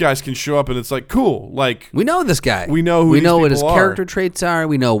those guys can show up, and it's like cool. Like we know this guy. We know who. We know what his are. character traits are.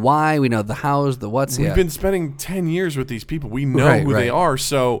 We know why. We know the hows, the what's. We've been spending 10 years with these people. We know who they are.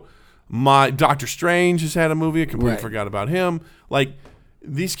 So my Doctor Strange has had a movie. I completely forgot about him. Like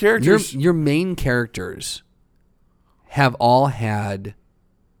these characters, your main characters have all had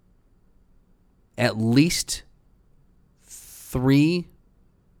at least 3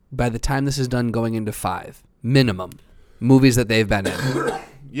 by the time this is done, going into 5 minimum movies that they've been in.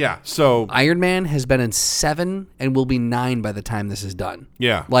 Yeah, so Iron Man has been in 7 and will be 9 by the time this is done.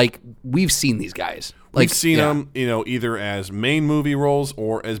 Yeah, like we've seen these guys. Like, we've seen them, either as main movie roles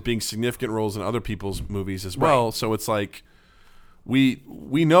or as being significant roles in other people's movies as well. Right. So it's like we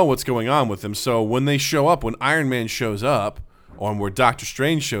know what's going on with them. So when they show up, when Iron Man shows up, or where Doctor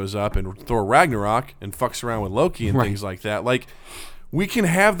Strange shows up and Thor Ragnarok and fucks around with Loki and things like that, like we can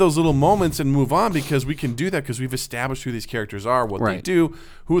have those little moments and move on because we can do that because we've established who these characters are, what they do,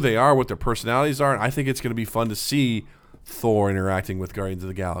 who they are, what their personalities are. And I think it's going to be fun to see Thor interacting with Guardians of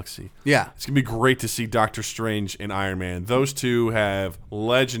the Galaxy. Yeah. It's going to be great to see Doctor Strange and Iron Man. Those two have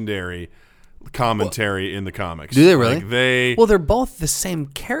legendary commentary in the comics. Do they really? Like they're both the same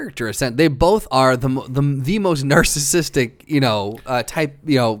character. They both are the most narcissistic, type,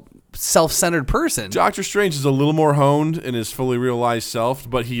 self-centered person. Doctor Strange is a little more honed in his fully realized self,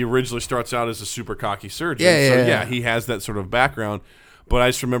 but he originally starts out as a super cocky surgeon. Yeah, he has that sort of background. But I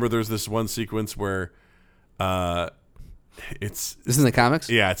just remember there's this one sequence where this is in the comics?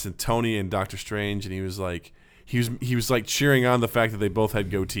 Yeah, it's in Tony and Doctor Strange, and he was like like cheering on the fact that they both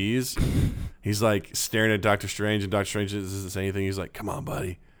had goatees. He's like staring at Doctor Strange, and Doctor Strange doesn't say anything. He's like, "Come on,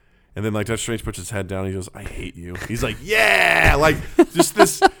 buddy." And then like Doctor Strange puts his head down. And he goes, "I hate you." He's like, "Yeah!" Like just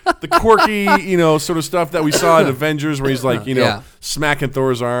the quirky, sort of stuff that we saw in Avengers, where he's like, smacking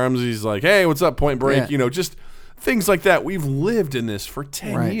Thor's arms. He's like, "Hey, what's up, Point Break?" Just things like that. We've lived in this for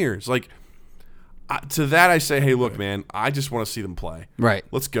 10 years. Like to that, I say, "Hey, look, man, I just want to see them play. Right?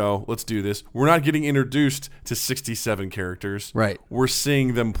 Let's go. Let's do this. We're not getting introduced to 67 characters. Right? We're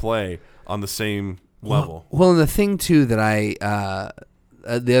seeing them play on the same level." Well, and the thing too that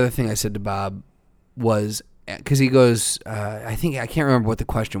the other thing I said to Bob was, because he goes, I can't remember what the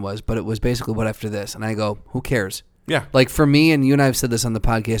question was, but it was basically, what after this? And I go, who cares? Yeah. Like for me, and you and I have said this on the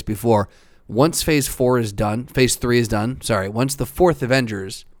podcast before, once phase 3 is done, once the 4th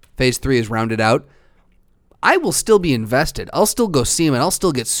Avengers, phase 3 is rounded out, I will still be invested. I'll still go see them and I'll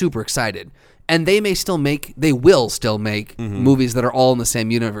still get super excited. And they will still make movies that are all in the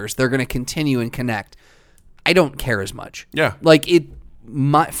same universe. They're going to continue and connect. I don't care as much. Yeah. Like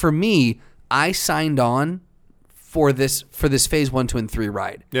for me, I signed on for this phase 1, 2, and 3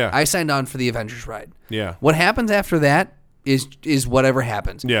 ride. Yeah. I signed on for the Avengers ride. Yeah. What happens after that is whatever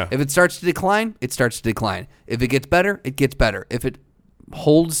happens. Yeah. If it starts to decline, it starts to decline. If it gets better, it gets better. If it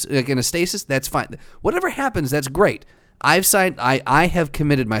holds like in a stasis, that's fine. Whatever happens, that's great. I've signed. I have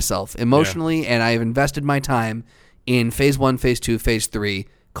committed myself emotionally, and I have invested my time in phase 1, phase 2, phase 3,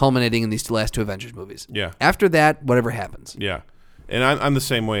 culminating in these last 2 Avengers movies. Yeah. After that, whatever happens. Yeah. And I'm the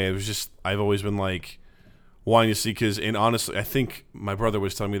same way. It was just I've always been like wanting to see and honestly, I think my brother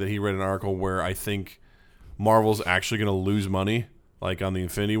was telling me that he read an article where I think Marvel's actually going to lose money, like on the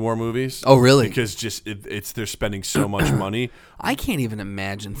Infinity War movies. Oh, really? Because they're spending so much money. I can't even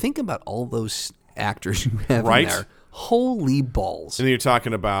imagine. Think about all those actors you have in there. Holy balls! And then you're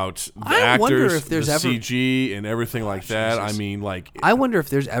talking about the actors, the CG, and everything like that. Jesus. I mean, like I wonder if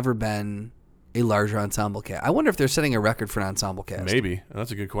there's ever been a larger ensemble cast. I wonder if they're setting a record for an ensemble cast. Maybe.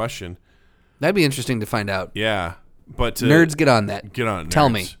 That's a good question. That'd be interesting to find out. Yeah, but nerds, get on that. Get on it. Tell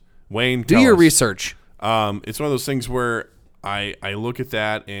me, Wayne. Do your research. It's one of those things where I look at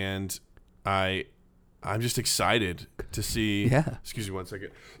that and I'm just excited to see. Yeah. Excuse me one second.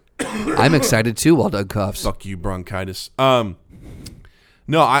 I'm excited too while Doug coughs. Fuck you, bronchitis. No,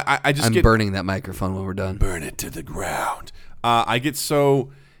 I just I'm get burning that microphone when we're done. burn it to the ground. I get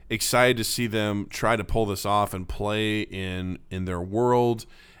so excited to see them try to pull this off and play in their world,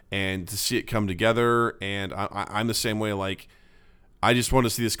 and to see it come together. And I'm the same way. Like, I just want to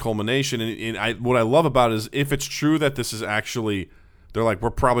see this culmination. And what I love about it is, if it's true that this is actually, they're like,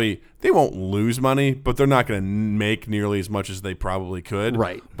 they won't lose money, but they're not going to make nearly as much as they probably could.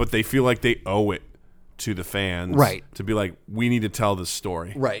 Right. But they feel like they owe it to the fans. Right. To be like, we need to tell this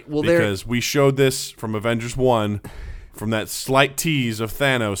story. Right. Well, because we showed this from Avengers 1, from that slight tease of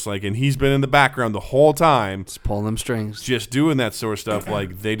Thanos, like, and he's been in the background the whole time, just pulling them strings, just doing that sort of stuff.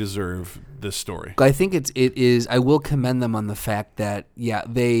 Like, they deserve this story. I think it is. I will commend them on the fact that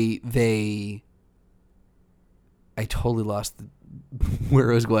they. I totally lost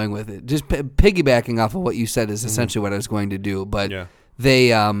where I was going with it. Just piggybacking off of what you said is essentially what I was going to do, but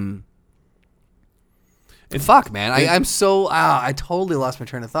they fuck, man. I'm so... I totally lost my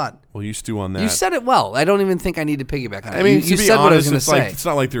train of thought. Well, you stew on that. You said it well. I don't even think I need to piggyback on it. I mean, you to be said honest, what I was going to say. It's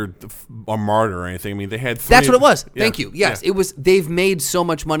not like they're a martyr or anything. I mean, they had three... That's what it was. Yeah. Thank you. Yes, it was. They've made so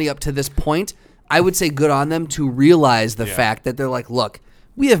much money up to this point. I would say good on them to realize the fact that they're like, look,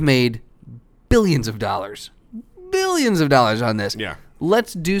 we have made billions of dollars on this. Yeah.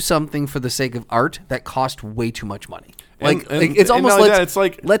 Let's do something for the sake of art that cost way too much money. And It's almost like like that, it's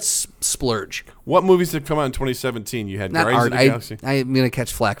like, let's splurge. what movies have come out in 2017? You had Not Guardians art. of the Galaxy. I'm gonna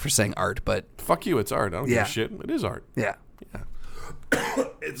catch flack for saying art, but Fuck you, it's art. I don't give Yeah. a shit. It is art. yeah.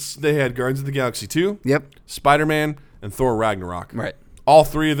 They had Guardians of the Galaxy 2, Yep. Spider-Man, and Thor Ragnarok. Right. All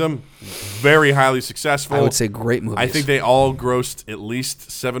three of them very highly successful. I would say great movies. I think they all grossed at least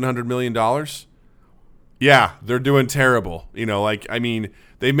 $700 million. Yeah, they're doing terrible. You know, like, I mean,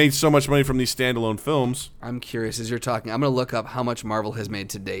 they've made so much money from these standalone films. I'm curious as you're talking. I'm going to look up how much Marvel has made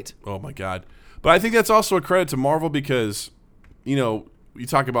to date. Oh, my God. But I think that's also a credit to Marvel because, you know, you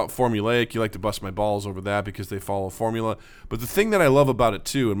talk about formulaic. You like to bust my balls over that because they follow a formula. But the thing that I love about it,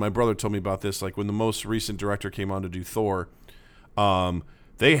 too, and my brother told me about this, like when the most recent director came on to do Thor,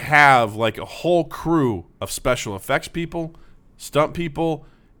 they have like a whole crew of special effects people, stunt people,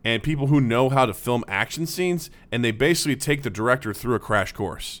 and people who know how to film action scenes, and they basically take the director through a crash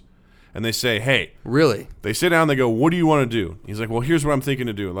course. And they say, hey, Really? they sit down, they go, what do you want to do? He's like, well, here's what I'm thinking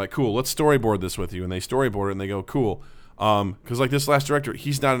to do. Like, cool, let's storyboard this with you. And they storyboard it, and they go, cool. Because like this last director,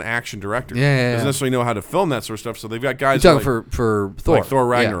 he's not an action director. Yeah. Doesn't necessarily know how to film that sort of stuff. So they've got guys You're like, talking for Thor. like Thor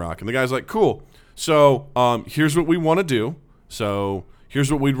Yeah. Ragnarok. And the guy's like, cool. So here's what we want to do. So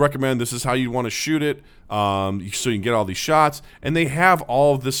here's what we'd recommend. This is how you want to shoot it, so you can get all these shots. And they have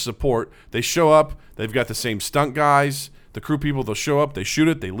all of this support. They show up. They've got the same stunt guys, the crew people. They'll show up. They shoot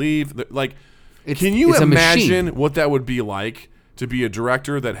it. They leave. Like, can you it's a imagine machine. what that would be like to be a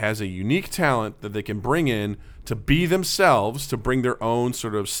director that has a unique talent that they can bring in to be themselves, to bring their own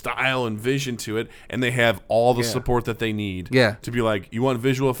sort of style and vision to it, and they have all the support that they need to be like, you want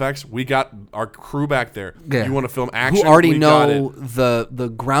visual effects? We got our crew back there. Yeah. You want to film action? Who already We got know it.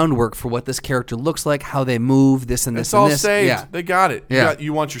 the groundwork for what this character looks like, how they move, this and this It's and all this. saved. Yeah. They got it. Yeah.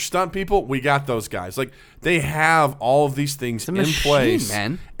 You want your stunt people? We got those guys. Like, they have all of these things in machine, place.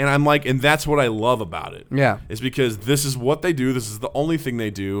 man. And I'm like, and that's what I love about it. Yeah. Is because this is what they do. This is the only thing they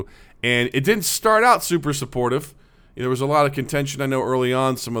do. And it didn't start out super supportive. There was a lot of contention. I know early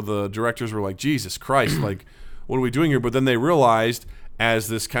on some of the directors were like, Jesus Christ, like, what are we doing here? But then they realized as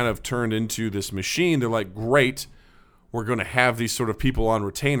this kind of turned into this machine, they're like, great, we're going to have these sort of people on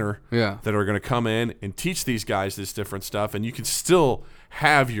retainer that are going to come in and teach these guys this different stuff. And you can still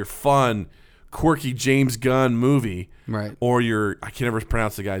have your fun, quirky James Gunn movie. Right. Or your, I can never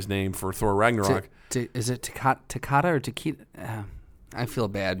pronounce the guy's name for Thor Ragnarok. Is it Takata or Takita? I feel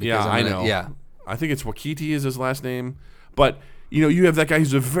bad. Because Yeah, I know. Yeah. I think it's Wakiti is his last name. But, you know, you have that guy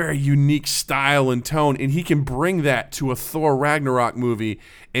who's a very unique style and tone, and he can bring that to a Thor Ragnarok movie,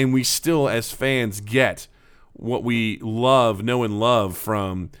 and we still, as fans, get what we know and love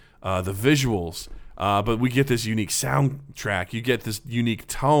from the visuals. But we get this unique soundtrack. You get this unique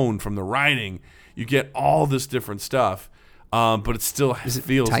tone from the writing. You get all this different stuff. But it still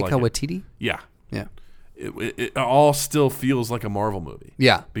feels like Taika Waititi? Yeah. Yeah. It all still feels like a Marvel movie.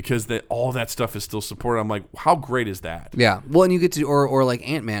 Yeah. Because all that stuff is still supported. I'm like, how great is that? Yeah. Well, and you get to, or like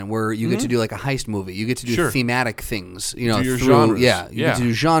Ant-Man, where you get to do like a heist movie. You get to do thematic things, you know, Do your through, genres. Yeah. You Yeah. get to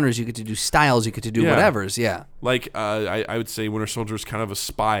do genres. You get to do styles. You get to do Yeah. whatevers. Yeah. Like, I would say Winter Soldier is kind of a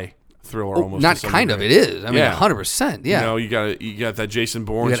spy thriller Oh, almost. not to some kind of. degree. It is. I mean, Yeah. 100%. Yeah. You know, you got that Jason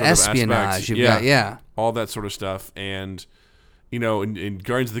Bourne You got sort of espionage. aspect. You've got, yeah. all that sort of stuff. And and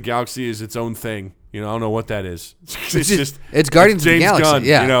Guardians of the Galaxy is its own thing. I don't know what that is. It's Guardians of the James Galaxy. Gunn.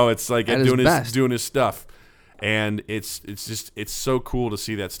 Yeah, It's like At his best. doing his stuff, and it's so cool to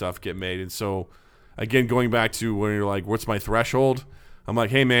see that stuff get made. And so, again, going back to when you're like, "What's my threshold?" I'm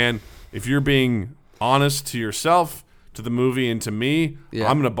like, "Hey, man, if you're being honest to yourself, to the movie, and to me, Yeah.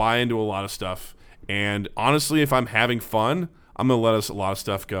 I'm gonna buy into a lot of stuff. And honestly, if I'm having fun, I'm gonna let a lot of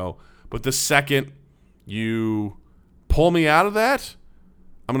stuff go. But the second you pull me out of that,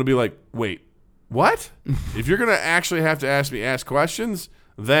 I'm gonna be like, wait, what? If you're gonna actually have to ask questions,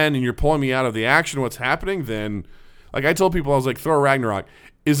 then and you're pulling me out of the action, what's happening? Then, like I told people, I was like, Thor Ragnarok,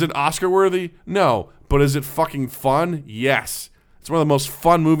 is it Oscar worthy? No, but is it fucking fun? Yes. It's one of the most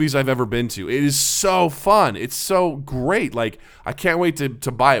fun movies I've ever been to. It is so fun. It's so great. Like I can't wait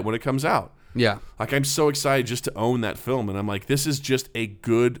to buy it when it comes out. Yeah. Like I'm so excited just to own that film, and I'm like, this is just a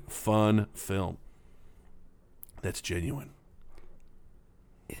good, fun film. That's genuine.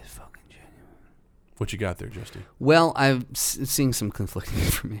 It's fucking genuine. What you got there, Justy? Well, I'm seeing some conflicting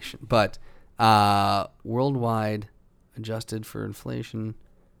information, but worldwide, adjusted for inflation,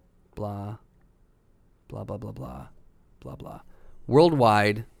 blah, blah, blah, blah, blah, blah, blah.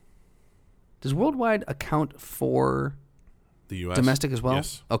 Worldwide, does worldwide account for The U.S. domestic as well?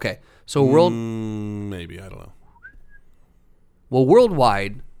 Yes. Okay, so Maybe, I don't know. Well,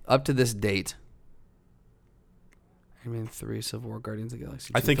 worldwide, up to this date, Iron Man 3, Civil War, Guardians of the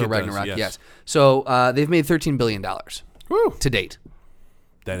Galaxy 2, I think Thor it does, Ragnarok, yes. So they've made $13 billion Woo. to date,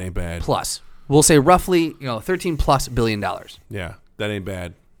 That ain't bad. plus. We'll say roughly, $13 plus $billion. Yeah, that ain't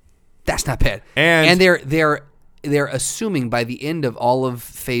bad. That's not bad. And they're assuming by the end of all of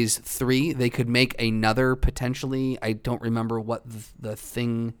Phase 3, they could make another potentially, I don't remember what the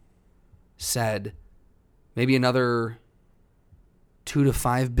thing said, maybe another 2 to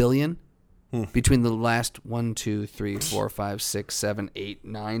 5 billion between the last 1, 2, 3, 4, 5, 6, 7, 8,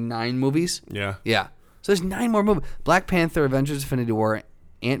 9 movies. Yeah. Yeah. So there's 9 more movies. Black Panther, Avengers Infinity War,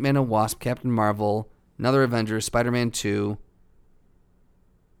 Ant-Man and Wasp, Captain Marvel, another Avengers, Spider-Man 2.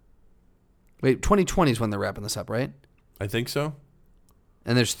 Wait, 2020 is when they're wrapping this up, right? I think so.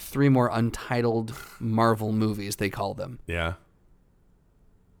 And there's 3 more untitled Marvel movies, they call them. Yeah.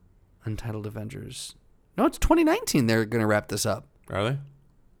 Untitled Avengers. No, it's 2019 they're going to wrap this up. Are they?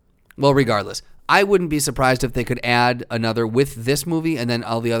 Well, regardless, I wouldn't be surprised if they could add another with this movie and then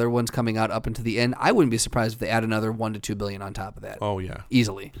all the other ones coming out up into the end. I wouldn't be surprised if they add another 1 to 2 billion on top of that. Oh, yeah.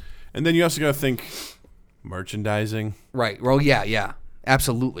 Easily. And then you also got to think merchandising. Right. Well, yeah.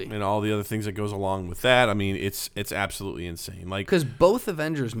 Absolutely. And all the other things that goes along with that. I mean, it's absolutely insane. Like, because both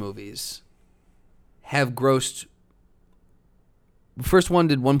Avengers movies have grossed. First one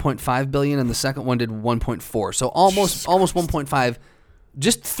did 1.5 billion, and the second one did 1.4. So almost 1.5.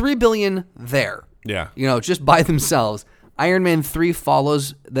 Just 3 billion there. yeah. Just by themselves. Iron Man 3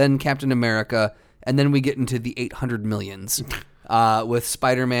 follows, then Captain America, and then we get into the 800 millions with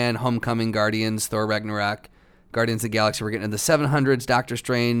Spider-Man, Homecoming, Guardians, Thor Ragnarok, Guardians of the Galaxy. We're getting into the 700s. Doctor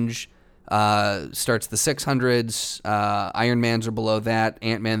Strange starts the 600s. Iron Mans are below that.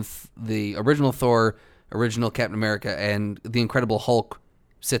 Ant-Man, the original Thor, original Captain America, and the Incredible Hulk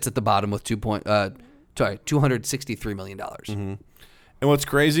sits at the bottom with $263 million. Mm-hmm. And what's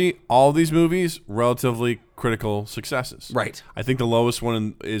crazy, all these movies, relatively critical successes. Right. I think the lowest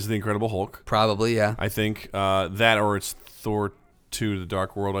one is The Incredible Hulk. Probably, yeah. I think that or it's Thor 2, The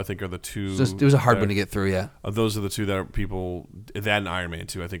Dark World, I think are the two. It was a hard one to get through, yeah. Those are the two that are people, that and Iron Man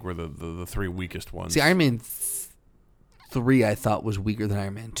 2, I think were the 3 weakest ones. See, Iron Man 3 I thought was weaker than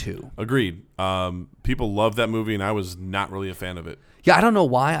Iron Man 2. Agreed. People love that movie, and I was not really a fan of it. Yeah, I don't know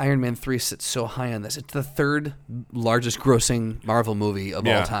why Iron Man 3 sits so high on this. It's the 3rd largest grossing Marvel movie of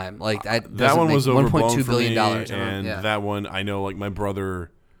all time. Like that one was overblown $1.2 for billion me, and that one, I know, like my brother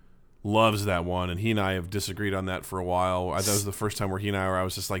loves that one, and he and I have disagreed on that for a while. That was the first time where he and I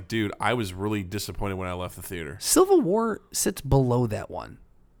was just like, dude, I was really disappointed when I left the theater. Civil War sits below that one.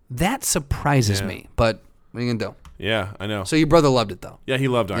 That surprises me, but what are you going to do? Yeah, I know. So your brother loved it, though. Yeah, he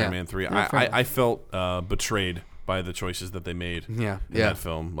loved Iron Man 3. Yeah, I felt betrayed by the choices that they made in that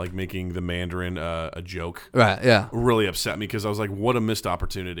film, like making the Mandarin a joke. Right, yeah. Really upset me because I was like, what a missed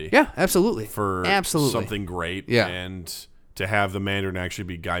opportunity. Yeah, absolutely. For something great. Yeah. And to have the Mandarin actually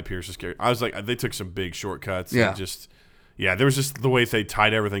be Guy Pearce's character. I was like, they took some big shortcuts. Yeah. And there was just the way they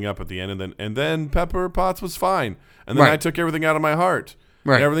tied everything up at the end, and then Pepper Potts was fine. And then I took everything out of my heart.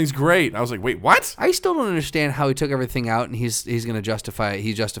 Right. And everything's great. I was like, wait, what? I still don't understand how he took everything out and he's going to justify it.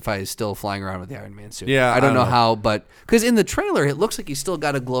 He justifies still flying around with the Iron Man suit. Yeah, I don't know how, but because in the trailer it looks like he's still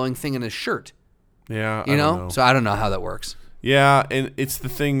got a glowing thing in his shirt. Yeah, you know? So I don't know how that works. Yeah, and it's the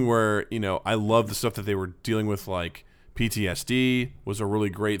thing where I love the stuff that they were dealing with, like PTSD was a really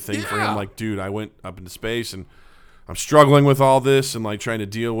great thing for Yeah. him. Like, dude, I went up into space and I'm struggling with all this and like trying to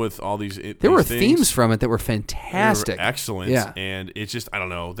deal with all these. There were things. themes from it that were They were fantastic. excellent. Yeah. And it's just, I don't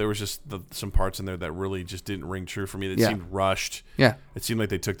know. There was just some parts in there that really just didn't ring true for me. That Yeah. seemed rushed. Yeah. It seemed like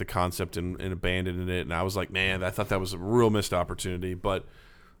they took the concept and abandoned it. And I was like, man, I thought that was a real missed opportunity. But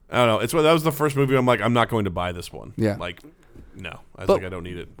I don't know. That was the first movie I'm like, I'm not going to buy this one. Yeah. Like, no. I was But- like, I don't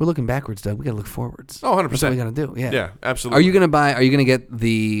need it. We're looking backwards, Doug. We got to look forwards. Oh, 100%. That's what we got to do. Yeah. Yeah, absolutely. Are you going to get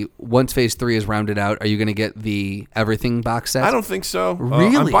the, once Phase 3 is rounded out, are you going to get the everything box set? I don't think so.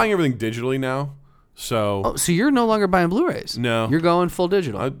 Really? I'm buying everything digitally now. So, Oh, so you're no longer buying Blu-rays? No. You're going full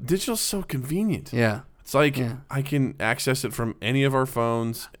digital. digital's so convenient. Yeah. It's like Yeah. I can access it from any of our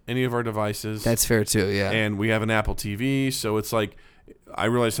phones, any of our devices. That's fair too, yeah. And we have an Apple TV, so it's like I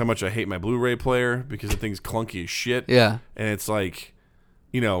realize how much I hate my Blu-ray player because the thing's clunky as shit. Yeah. And it's like,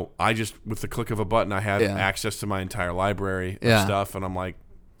 I just with the click of a button I have Yeah. access to my entire library of Yeah. stuff, and I'm like,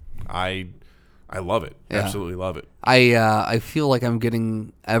 I love it. Yeah. Absolutely love it. I feel like I'm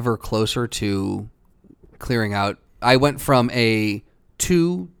getting ever closer to clearing out. I went from a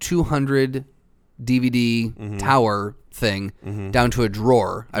 200 DVD tower thing down to a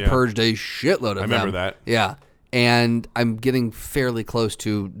drawer. I Yeah. purged a shitload of them. I remember that. Yeah. And I'm getting fairly close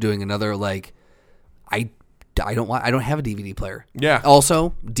to doing another like I don't have a DVD player. Yeah.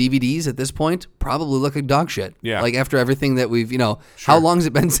 Also, DVDs at this point probably look like dog shit. Yeah. Like after everything that we've, how long has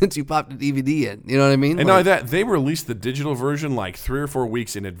it been since you popped a DVD in? You know what I mean? And not only that, they released the digital version like 3 or 4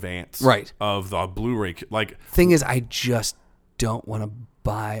 weeks in advance, Right. of the Blu-ray. Like Thing is, I just don't want to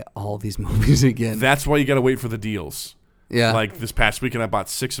buy all these movies again. that's why you got to wait for the deals. Yeah. Like this past weekend, I bought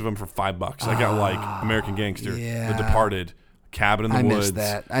 6 of them for $5. I got like American Gangster, yeah. The Departed, Cabin in the I Woods. missed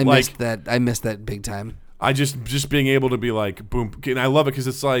that. I Like, missed that. I missed that big time. I just being able to be like, boom, and I love it because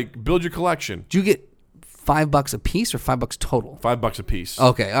it's like build your collection. Do you get $5 a piece or $5 total? $5 a piece.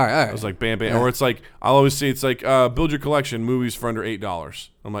 Okay, all right. I was like, bam, bam. Or it's like, I'll always say it's like, build your collection, movies for under $8.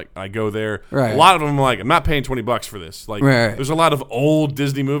 I'm like, I go there. Right. A lot of them, I'm like, I'm not paying $20 for this. Like, Right. there's a lot of old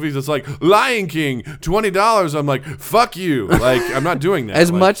Disney movies. It's like, Lion King, $20. I'm like, fuck you. Like, I'm not doing that.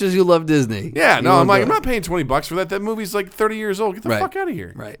 as Like, much as you love Disney. yeah, you no, I'm won't like, do I'm it. not paying $20 for that. That movie's like 30 years old. Get the Right. fuck out of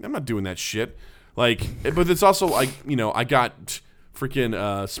here. Right. I'm not doing that shit. Like, but it's also like, I got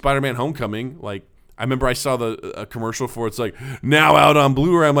freaking Spider-Man Homecoming. Like, I remember I saw the commercial for it's like now out on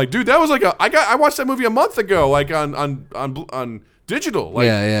Blu-ray. I'm like, dude, that was like I watched that movie a month ago, like on digital. Like,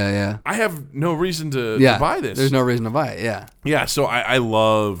 yeah. I have no reason to buy this. There's no reason to buy it. Yeah. Yeah, so I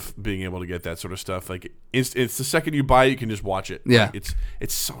love being able to get that sort of stuff. Like, it's the second you buy it, you can just watch it. Yeah. Like,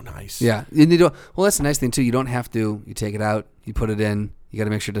 it's so nice. Yeah. And you don't, well, that's the nice thing too. You don't have to. You take it out. You put it in. You got to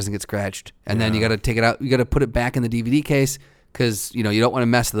make sure it doesn't get scratched, and then you got to take it out. You got to put it back in the DVD case because you don't want to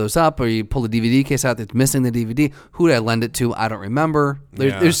mess those up. Or you pull the DVD case out that's missing the DVD. Who did I lend it to? I don't remember.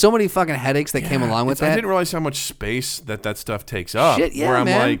 There's so many fucking headaches that came along with that. I didn't realize how much space that stuff takes up. Shit, yeah, where I'm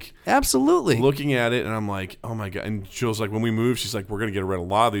man. like Absolutely. looking at it and I'm like, oh my god. And Jill's like, when we move, she's like, we're gonna get rid of a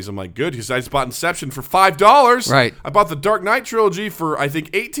lot of these. I'm like, good, because I just bought Inception for $5. Right. I bought the Dark Knight trilogy for I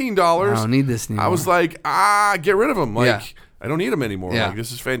think $18. I don't need this anymore. I was like, get rid of them. Like, Yeah. I don't need them anymore. Yeah. Like,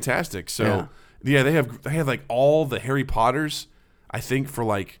 this is fantastic. So yeah, they have like all the Harry Potters, I think, for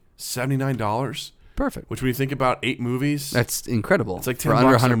like $79. Perfect. Which when you think about 8 movies, That's incredible. it's like $10 for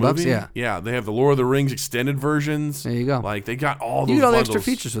under $100 $100. Yeah. Yeah, they have the Lord of the Rings extended versions. There you go. Like, they got all those You get all the bundles.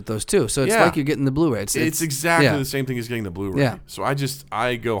 extra features with those too. So it's Yeah. like you're getting the Blu-ray. It's exactly yeah. the same thing as getting the Blu-ray. Yeah. So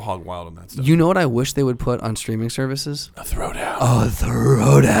I go hog wild on that stuff. You know what I wish they would put on streaming services? A throwdown A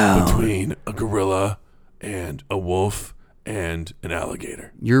throwdown. between a gorilla and a wolf and an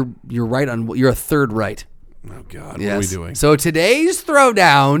alligator. You're right on. You're a third right. Oh God, Yes. what are we doing? So today's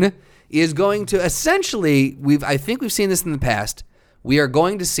throwdown is going to essentially. I think we've seen this in the past. We are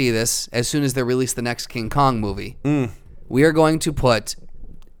going to see this as soon as they release the next King Kong movie. We are going to put,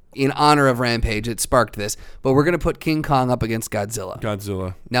 in honor of Rampage, it sparked this, but we're going to put King Kong up against Godzilla.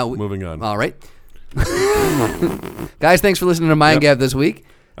 Godzilla. Now, moving on. All right. Guys, thanks for listening to Mind Gap this week.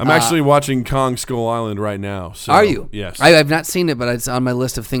 I'm actually watching Kong Skull Island right now. So, Are you? Yes. I've not seen it, but it's on my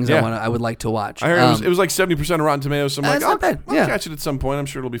list of things Yeah. I would like to watch. I heard it was like 70% of Rotten Tomatoes. So I'm like, That's not bad. I'll Yeah. catch it at some point. I'm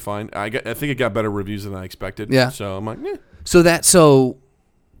sure it'll be fine. I think it got better reviews than I expected. Yeah. So I'm like, So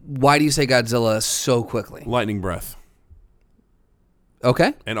why do you say Godzilla so quickly? lightning breath.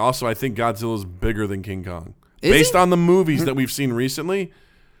 Okay. And also, I think Godzilla's bigger than King Kong. Is Based he? on the movies that we've seen recently,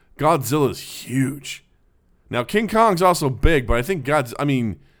 Godzilla's huge. Now, King Kong's also big, but I think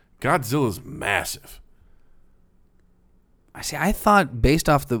Godzilla's massive. I thought based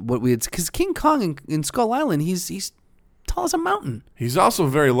off what we had, because King Kong in Skull Island, he's tall as a mountain. He's also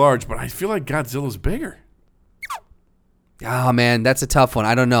very large, but I feel like Godzilla's bigger. Oh man, that's a tough one.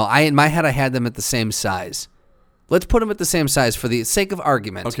 I don't know. In my head I had them at the same size. Let's put them at the same size for the sake of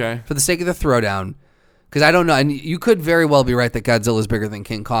argument. Okay. For the sake of the throwdown. Because I don't know, and you could very well be right that Godzilla is bigger than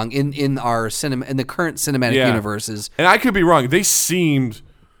King Kong in the current cinematic universes. And I could be wrong.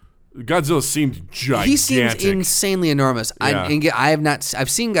 Godzilla seemed gigantic. He seems insanely enormous. Yeah. I've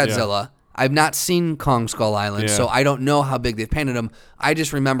seen Godzilla. I've not seen Kong Skull Island, so I don't know how big they've painted him. I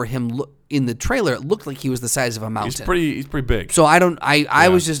just remember him in the trailer. It looked like he was the size of a mountain. He's pretty big. So I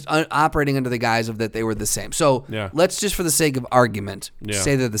was just operating under the guise of that they were the same. So Yeah. let's just, for the sake of argument, Yeah.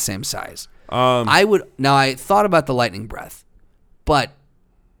 say they're the same size. I thought about the lightning breath, but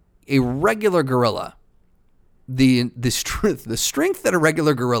a regular gorilla, the strength that a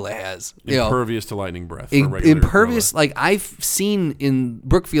regular gorilla has, Impervious to lightning breath. For a regular impervious. gorilla. Like I've seen in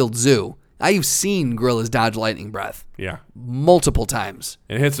Brookfield Zoo, I've seen gorillas dodge lightning breath Yeah. multiple times.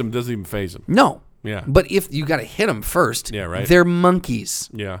 It hits him, doesn't even phase him. No. Yeah. But if you got to hit them first, Yeah, right. they're monkeys.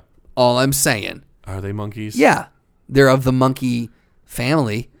 Yeah. All I'm saying. Are they monkeys? Yeah. They're of the monkey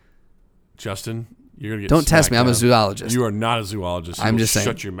family. Justin, you're going to get Don't test smacked me. I'm a down. zoologist. You are not a zoologist. I'm You will just saying.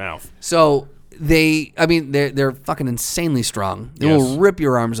 Shut your mouth. So they're fucking insanely strong. They Yes. will rip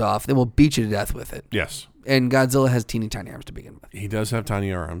your arms off. They will beat you to death with it. Yes. And Godzilla has teeny tiny arms to begin with. He does have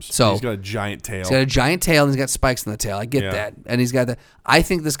tiny arms. So- he's got a giant tail. He's got a giant tail and he's got spikes in the tail. I get Yeah. that. And he's got the. I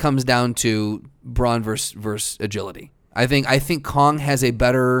think this comes down to brawn versus agility. I think Kong has a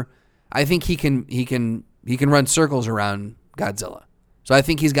better. I think he can run circles around Godzilla. So I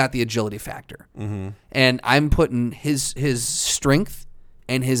think he's got the agility factor. Mm-hmm. And I'm putting his strength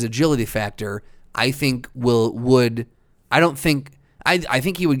and his agility factor. I think I don't think. I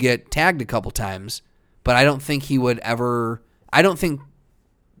think he would get tagged a couple times, but I don't think he would ever. I don't think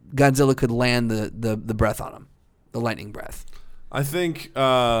Godzilla could land the breath on him, the lightning breath. I think.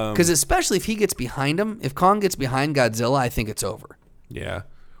 Because especially if he gets behind him, if Kong gets behind Godzilla, I think it's over. Yeah.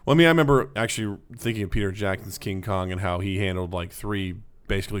 Well, I mean, I remember actually thinking of Peter Jackson's King Kong and how he handled like 3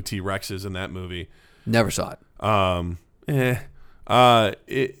 basically T-Rexes in that movie. Never saw it.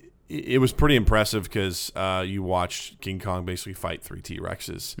 It was pretty impressive because you watched King Kong basically fight 3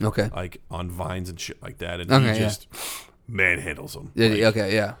 T-Rexes. Okay. Like on vines and shit like that. And Okay, he just manhandles them.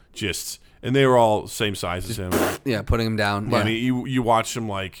 Okay, yeah. And they were all same size as him. Yeah, putting him down. I Yeah. mean, you watch him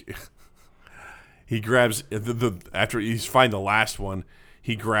like he grabs after he's fighting the last one.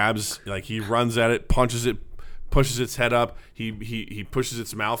 He grabs he runs at it, punches it, pushes its head up. He pushes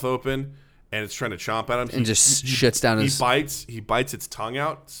its mouth open, and it's trying to chomp at him. And just shits down his. He bites its tongue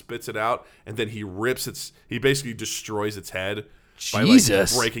out, spits it out, and then he rips its. He basically destroys its head by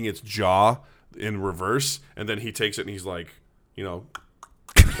Jesus. breaking its jaw in reverse, and then he takes it and he's like,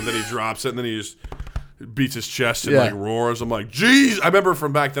 and then he drops it, and then he just beats his chest and roars. I'm like, geez. I remember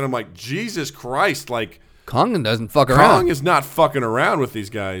from back then. I'm like, Jesus Christ, Kong doesn't fuck around. Kong is not fucking around with these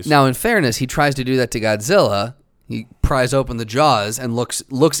guys. Now, in fairness, he tries to do that to Godzilla. He pries open the jaws and looks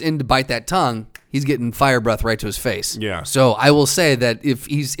in to bite that tongue. He's getting fire breath right to his face. Yeah. So I will say that if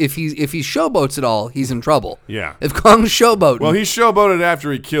he showboats at all, he's in trouble. Yeah. If Kong's showboating, Well, he showboated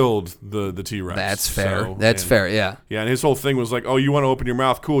after he killed the T-Rex. that's fair. So, That's and- fair. Yeah. Yeah, and his whole thing was like, oh, you want to open your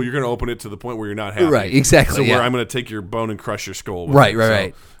mouth? Cool, you're going to open it to the point where you're not happy. Right, exactly, So yeah. where I'm going to take your bone and crush your skull. with Right. it.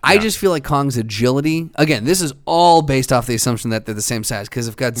 Right. So, I yeah. just feel like Kong's agility. Again, this is all based off the assumption that they're the same size. Because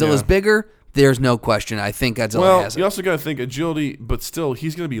if Godzilla's Yeah. bigger, there's no question. I think Godzilla Well, has you it. also got to think agility, but still,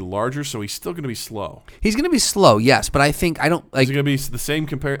 he's going to be larger, so he's still going to be slow. He's going to be slow, yes, but I think I don't like. Is it going to be the same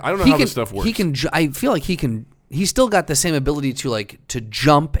compare? I don't know He how can. this stuff works. He can. I feel like he can. He's still got the same ability to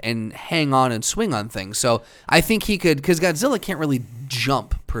jump and hang on and swing on things. So I think he could, because Godzilla can't really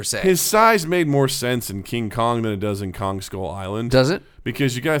jump per se. His size made more sense in King Kong than it does in Kong Skull Island. Does it?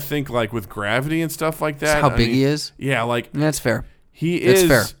 Because you got to think with gravity and stuff like that. How big he is? Yeah, That's fair. he That's is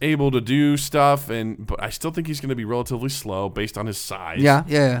fair. able to do stuff, but I still think he's going to be relatively slow based on his size. Yeah.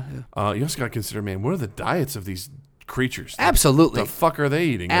 You also got to consider, man, what are the diets of these creatures? Absolutely. The fuck are they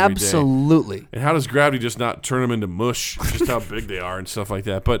eating every day? Absolutely. And how does gravity just not turn them into mush? Just how big they are and stuff like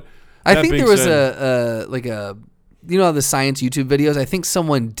that. But I that think being there was said, the science YouTube videos. I think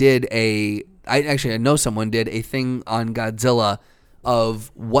someone did I know someone did a thing on Godzilla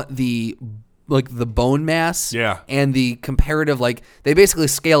of what the bone mass and the comparative, they basically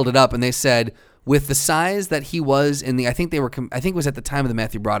scaled it up and they said with the size that he was in I think it was at the time of the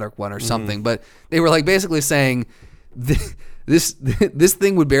Matthew Broderick one or something, but they were basically saying this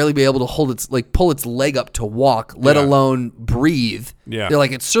thing would barely be able to hold pull its leg up to walk, let alone breathe. Yeah. They're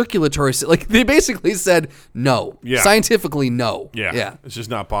it's circulatory. They basically said no. Yeah. Scientifically, no. yeah, it's just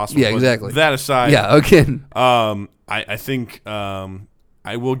not possible. Yeah, But exactly. That aside, Yeah. Okay. I think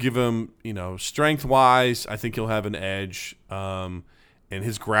I will give him, strength wise, I think he'll have an edge. And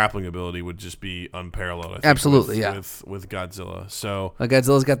his grappling ability would just be unparalleled. I think, Absolutely, with Godzilla. So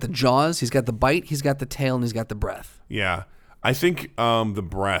Godzilla's got the jaws, he's got the bite, he's got the tail, and he's got the breath. yeah, I think the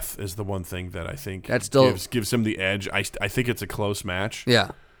breath is the one thing that I think That still gives him the edge. I think it's a close match.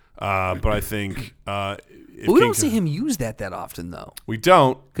 Yeah. But I think We don't see him use that often, though. We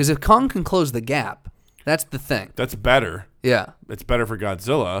don't, because if Kong can close the gap, that's the thing. That's better. Yeah. It's better for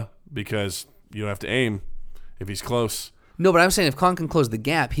Godzilla because you don't have to aim if he's close. No, but I'm saying if Kong can close the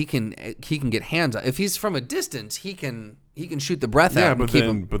gap, he can get hands on. If he's from a distance, he can shoot the breath out. Yeah,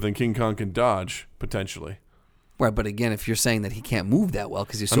 but then King Kong can dodge potentially. Right, but again, if you're saying that he can't move that well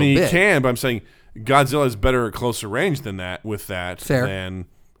because he's so big, he can. But I'm saying Godzilla is better at closer range than that. With that, Fair. Than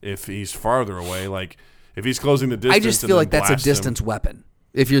if he's farther away. Like if he's closing the distance. I just feel like that's a distance weapon.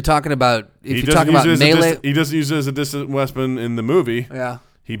 If you're talking about melee, he doesn't use it as a distance weapon in the movie. Yeah.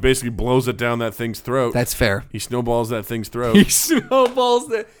 He basically blows it down that thing's throat. That's fair. He snowballs that thing's throat. He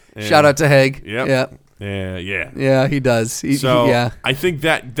snowballs it. Shout out to Haig. Yep. Yeah. Yeah. Yeah, he does. I think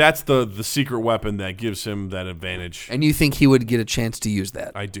that's the secret weapon that gives him that advantage. And you think he would get a chance to use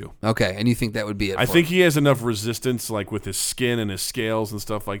that? I do. Okay, and you think that would be it? I think he has enough resistance, like with his skin and his scales and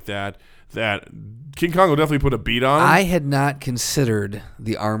stuff like that, that King Kong will definitely put a beat on him. I had not considered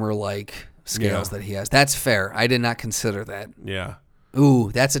the armor-like scales that he has. That's fair. I did not consider that. Yeah.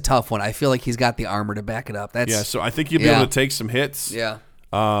 Ooh, that's a tough one. I feel like he's got the armor to back it up. So I think he'll be able to take some hits. Yeah.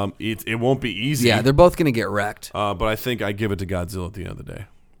 It won't be easy. Yeah, they're both going to get wrecked. But I think I give it to Godzilla at the end of the day.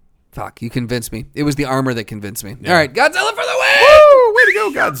 Fuck, you convinced me. It was the armor that convinced me. Yeah. All right, Godzilla for the win! Woo! Way to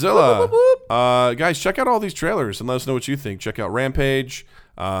go, Godzilla. Whoop, whoop, whoop. Guys, check out all these trailers and let us know what you think. Check out Rampage,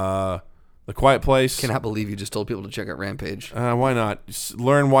 The Quiet Place. Cannot believe you just told people to check out Rampage. Why not? Just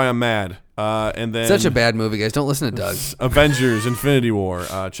learn why I'm mad. And then Such a bad movie, guys. Don't listen to Doug. Avengers, Infinity War.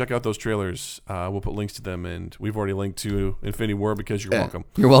 Check out those trailers. We'll put links to them, and we've already linked to Infinity War because you're welcome.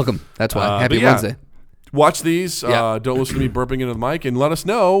 You're welcome. That's why. Happy Wednesday. Watch these. Don't listen to me burping into the mic, and let us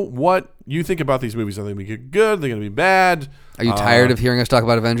know what you think about these movies. Are they going to be good? Are they going to be bad? Are you tired of hearing us talk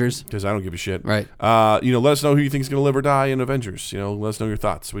about Avengers? Because I don't give a shit. Right. Let us know who you think is going to live or die in Avengers. Let us know your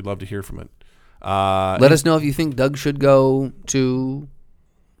thoughts. We'd love to hear from it. Let us know if you think Doug should go to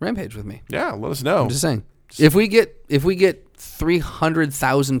Rampage with me. Yeah, let us know. I'm just saying. If we get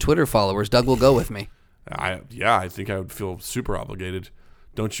 300,000 Twitter followers, Doug will go with me. I think I would feel super obligated.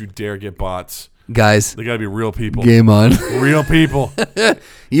 Don't you dare get bots. Guys, They got to be real people. Game on. Real people.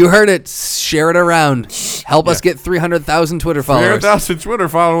 You heard it. Share it around. Help us get 300,000 Twitter followers. 300,000 Twitter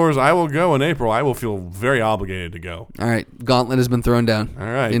followers. I will go in April. I will feel very obligated to go. All right. Gauntlet has been thrown down. All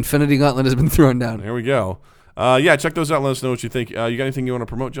right. Infinity Gauntlet has been thrown down. There we go. Check those out. Let us know what you think. You got anything you want to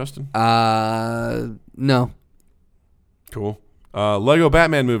promote, Justin? No. Cool. Lego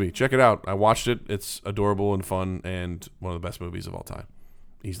Batman movie. Check it out. I watched it. It's adorable and fun and one of the best movies of all time.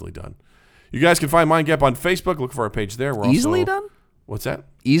 Easily done. You guys can find Mind Gap on Facebook. Look for our page there. We're Easily done? What's that?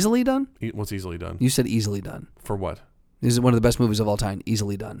 Easily done? What's easily done? You said easily done. For what? This is one of the best movies of all time.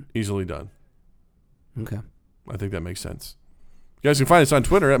 Easily done. Easily done. Okay. I think that makes sense. You guys can find us on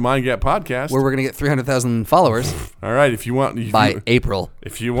Twitter at Mind Gap Podcast. Where we're going to get 300,000 followers. All right. If you want... By April.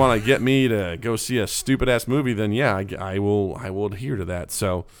 If you want to get me to go see a stupid-ass movie, then yeah, I will adhere to that.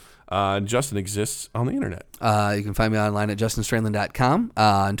 So... Justin exists on the internet. You can find me online at justinstrandland.com,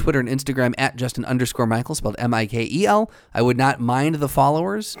 on Twitter and Instagram at Justin_Michael, spelled Mikel. I would not mind the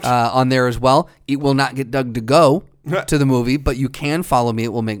followers on there as well. It will not get Doug to go to the movie, but you can follow me.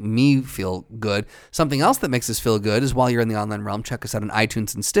 It will make me feel good. Something else that makes us feel good is while you're in the online realm, check us out on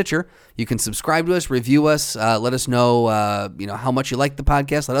iTunes and Stitcher. You can subscribe to us, review us, let us know how much you like the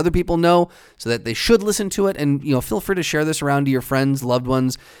podcast. Let other people know so that they should listen to it. And feel free to share this around to your friends, loved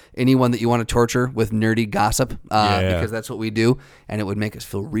ones, anyone that you want to torture with nerdy gossip, because that's what we do. And it would make us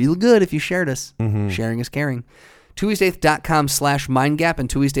feel real good if you shared us. Mm-hmm. Sharing is caring. TwoEastEighth.com/MindGap and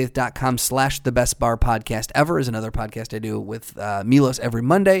TwoEastEighth.com/The Best Bar Podcast Ever is another podcast I do with Milos every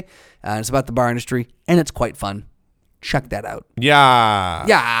Monday. It's about the bar industry, and it's quite fun. Check that out. Yeah.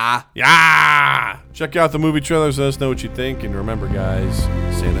 Check out the movie trailers. Let us know what you think. And remember, guys,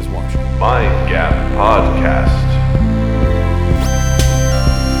 Santa's watching. Mind Gap Podcast.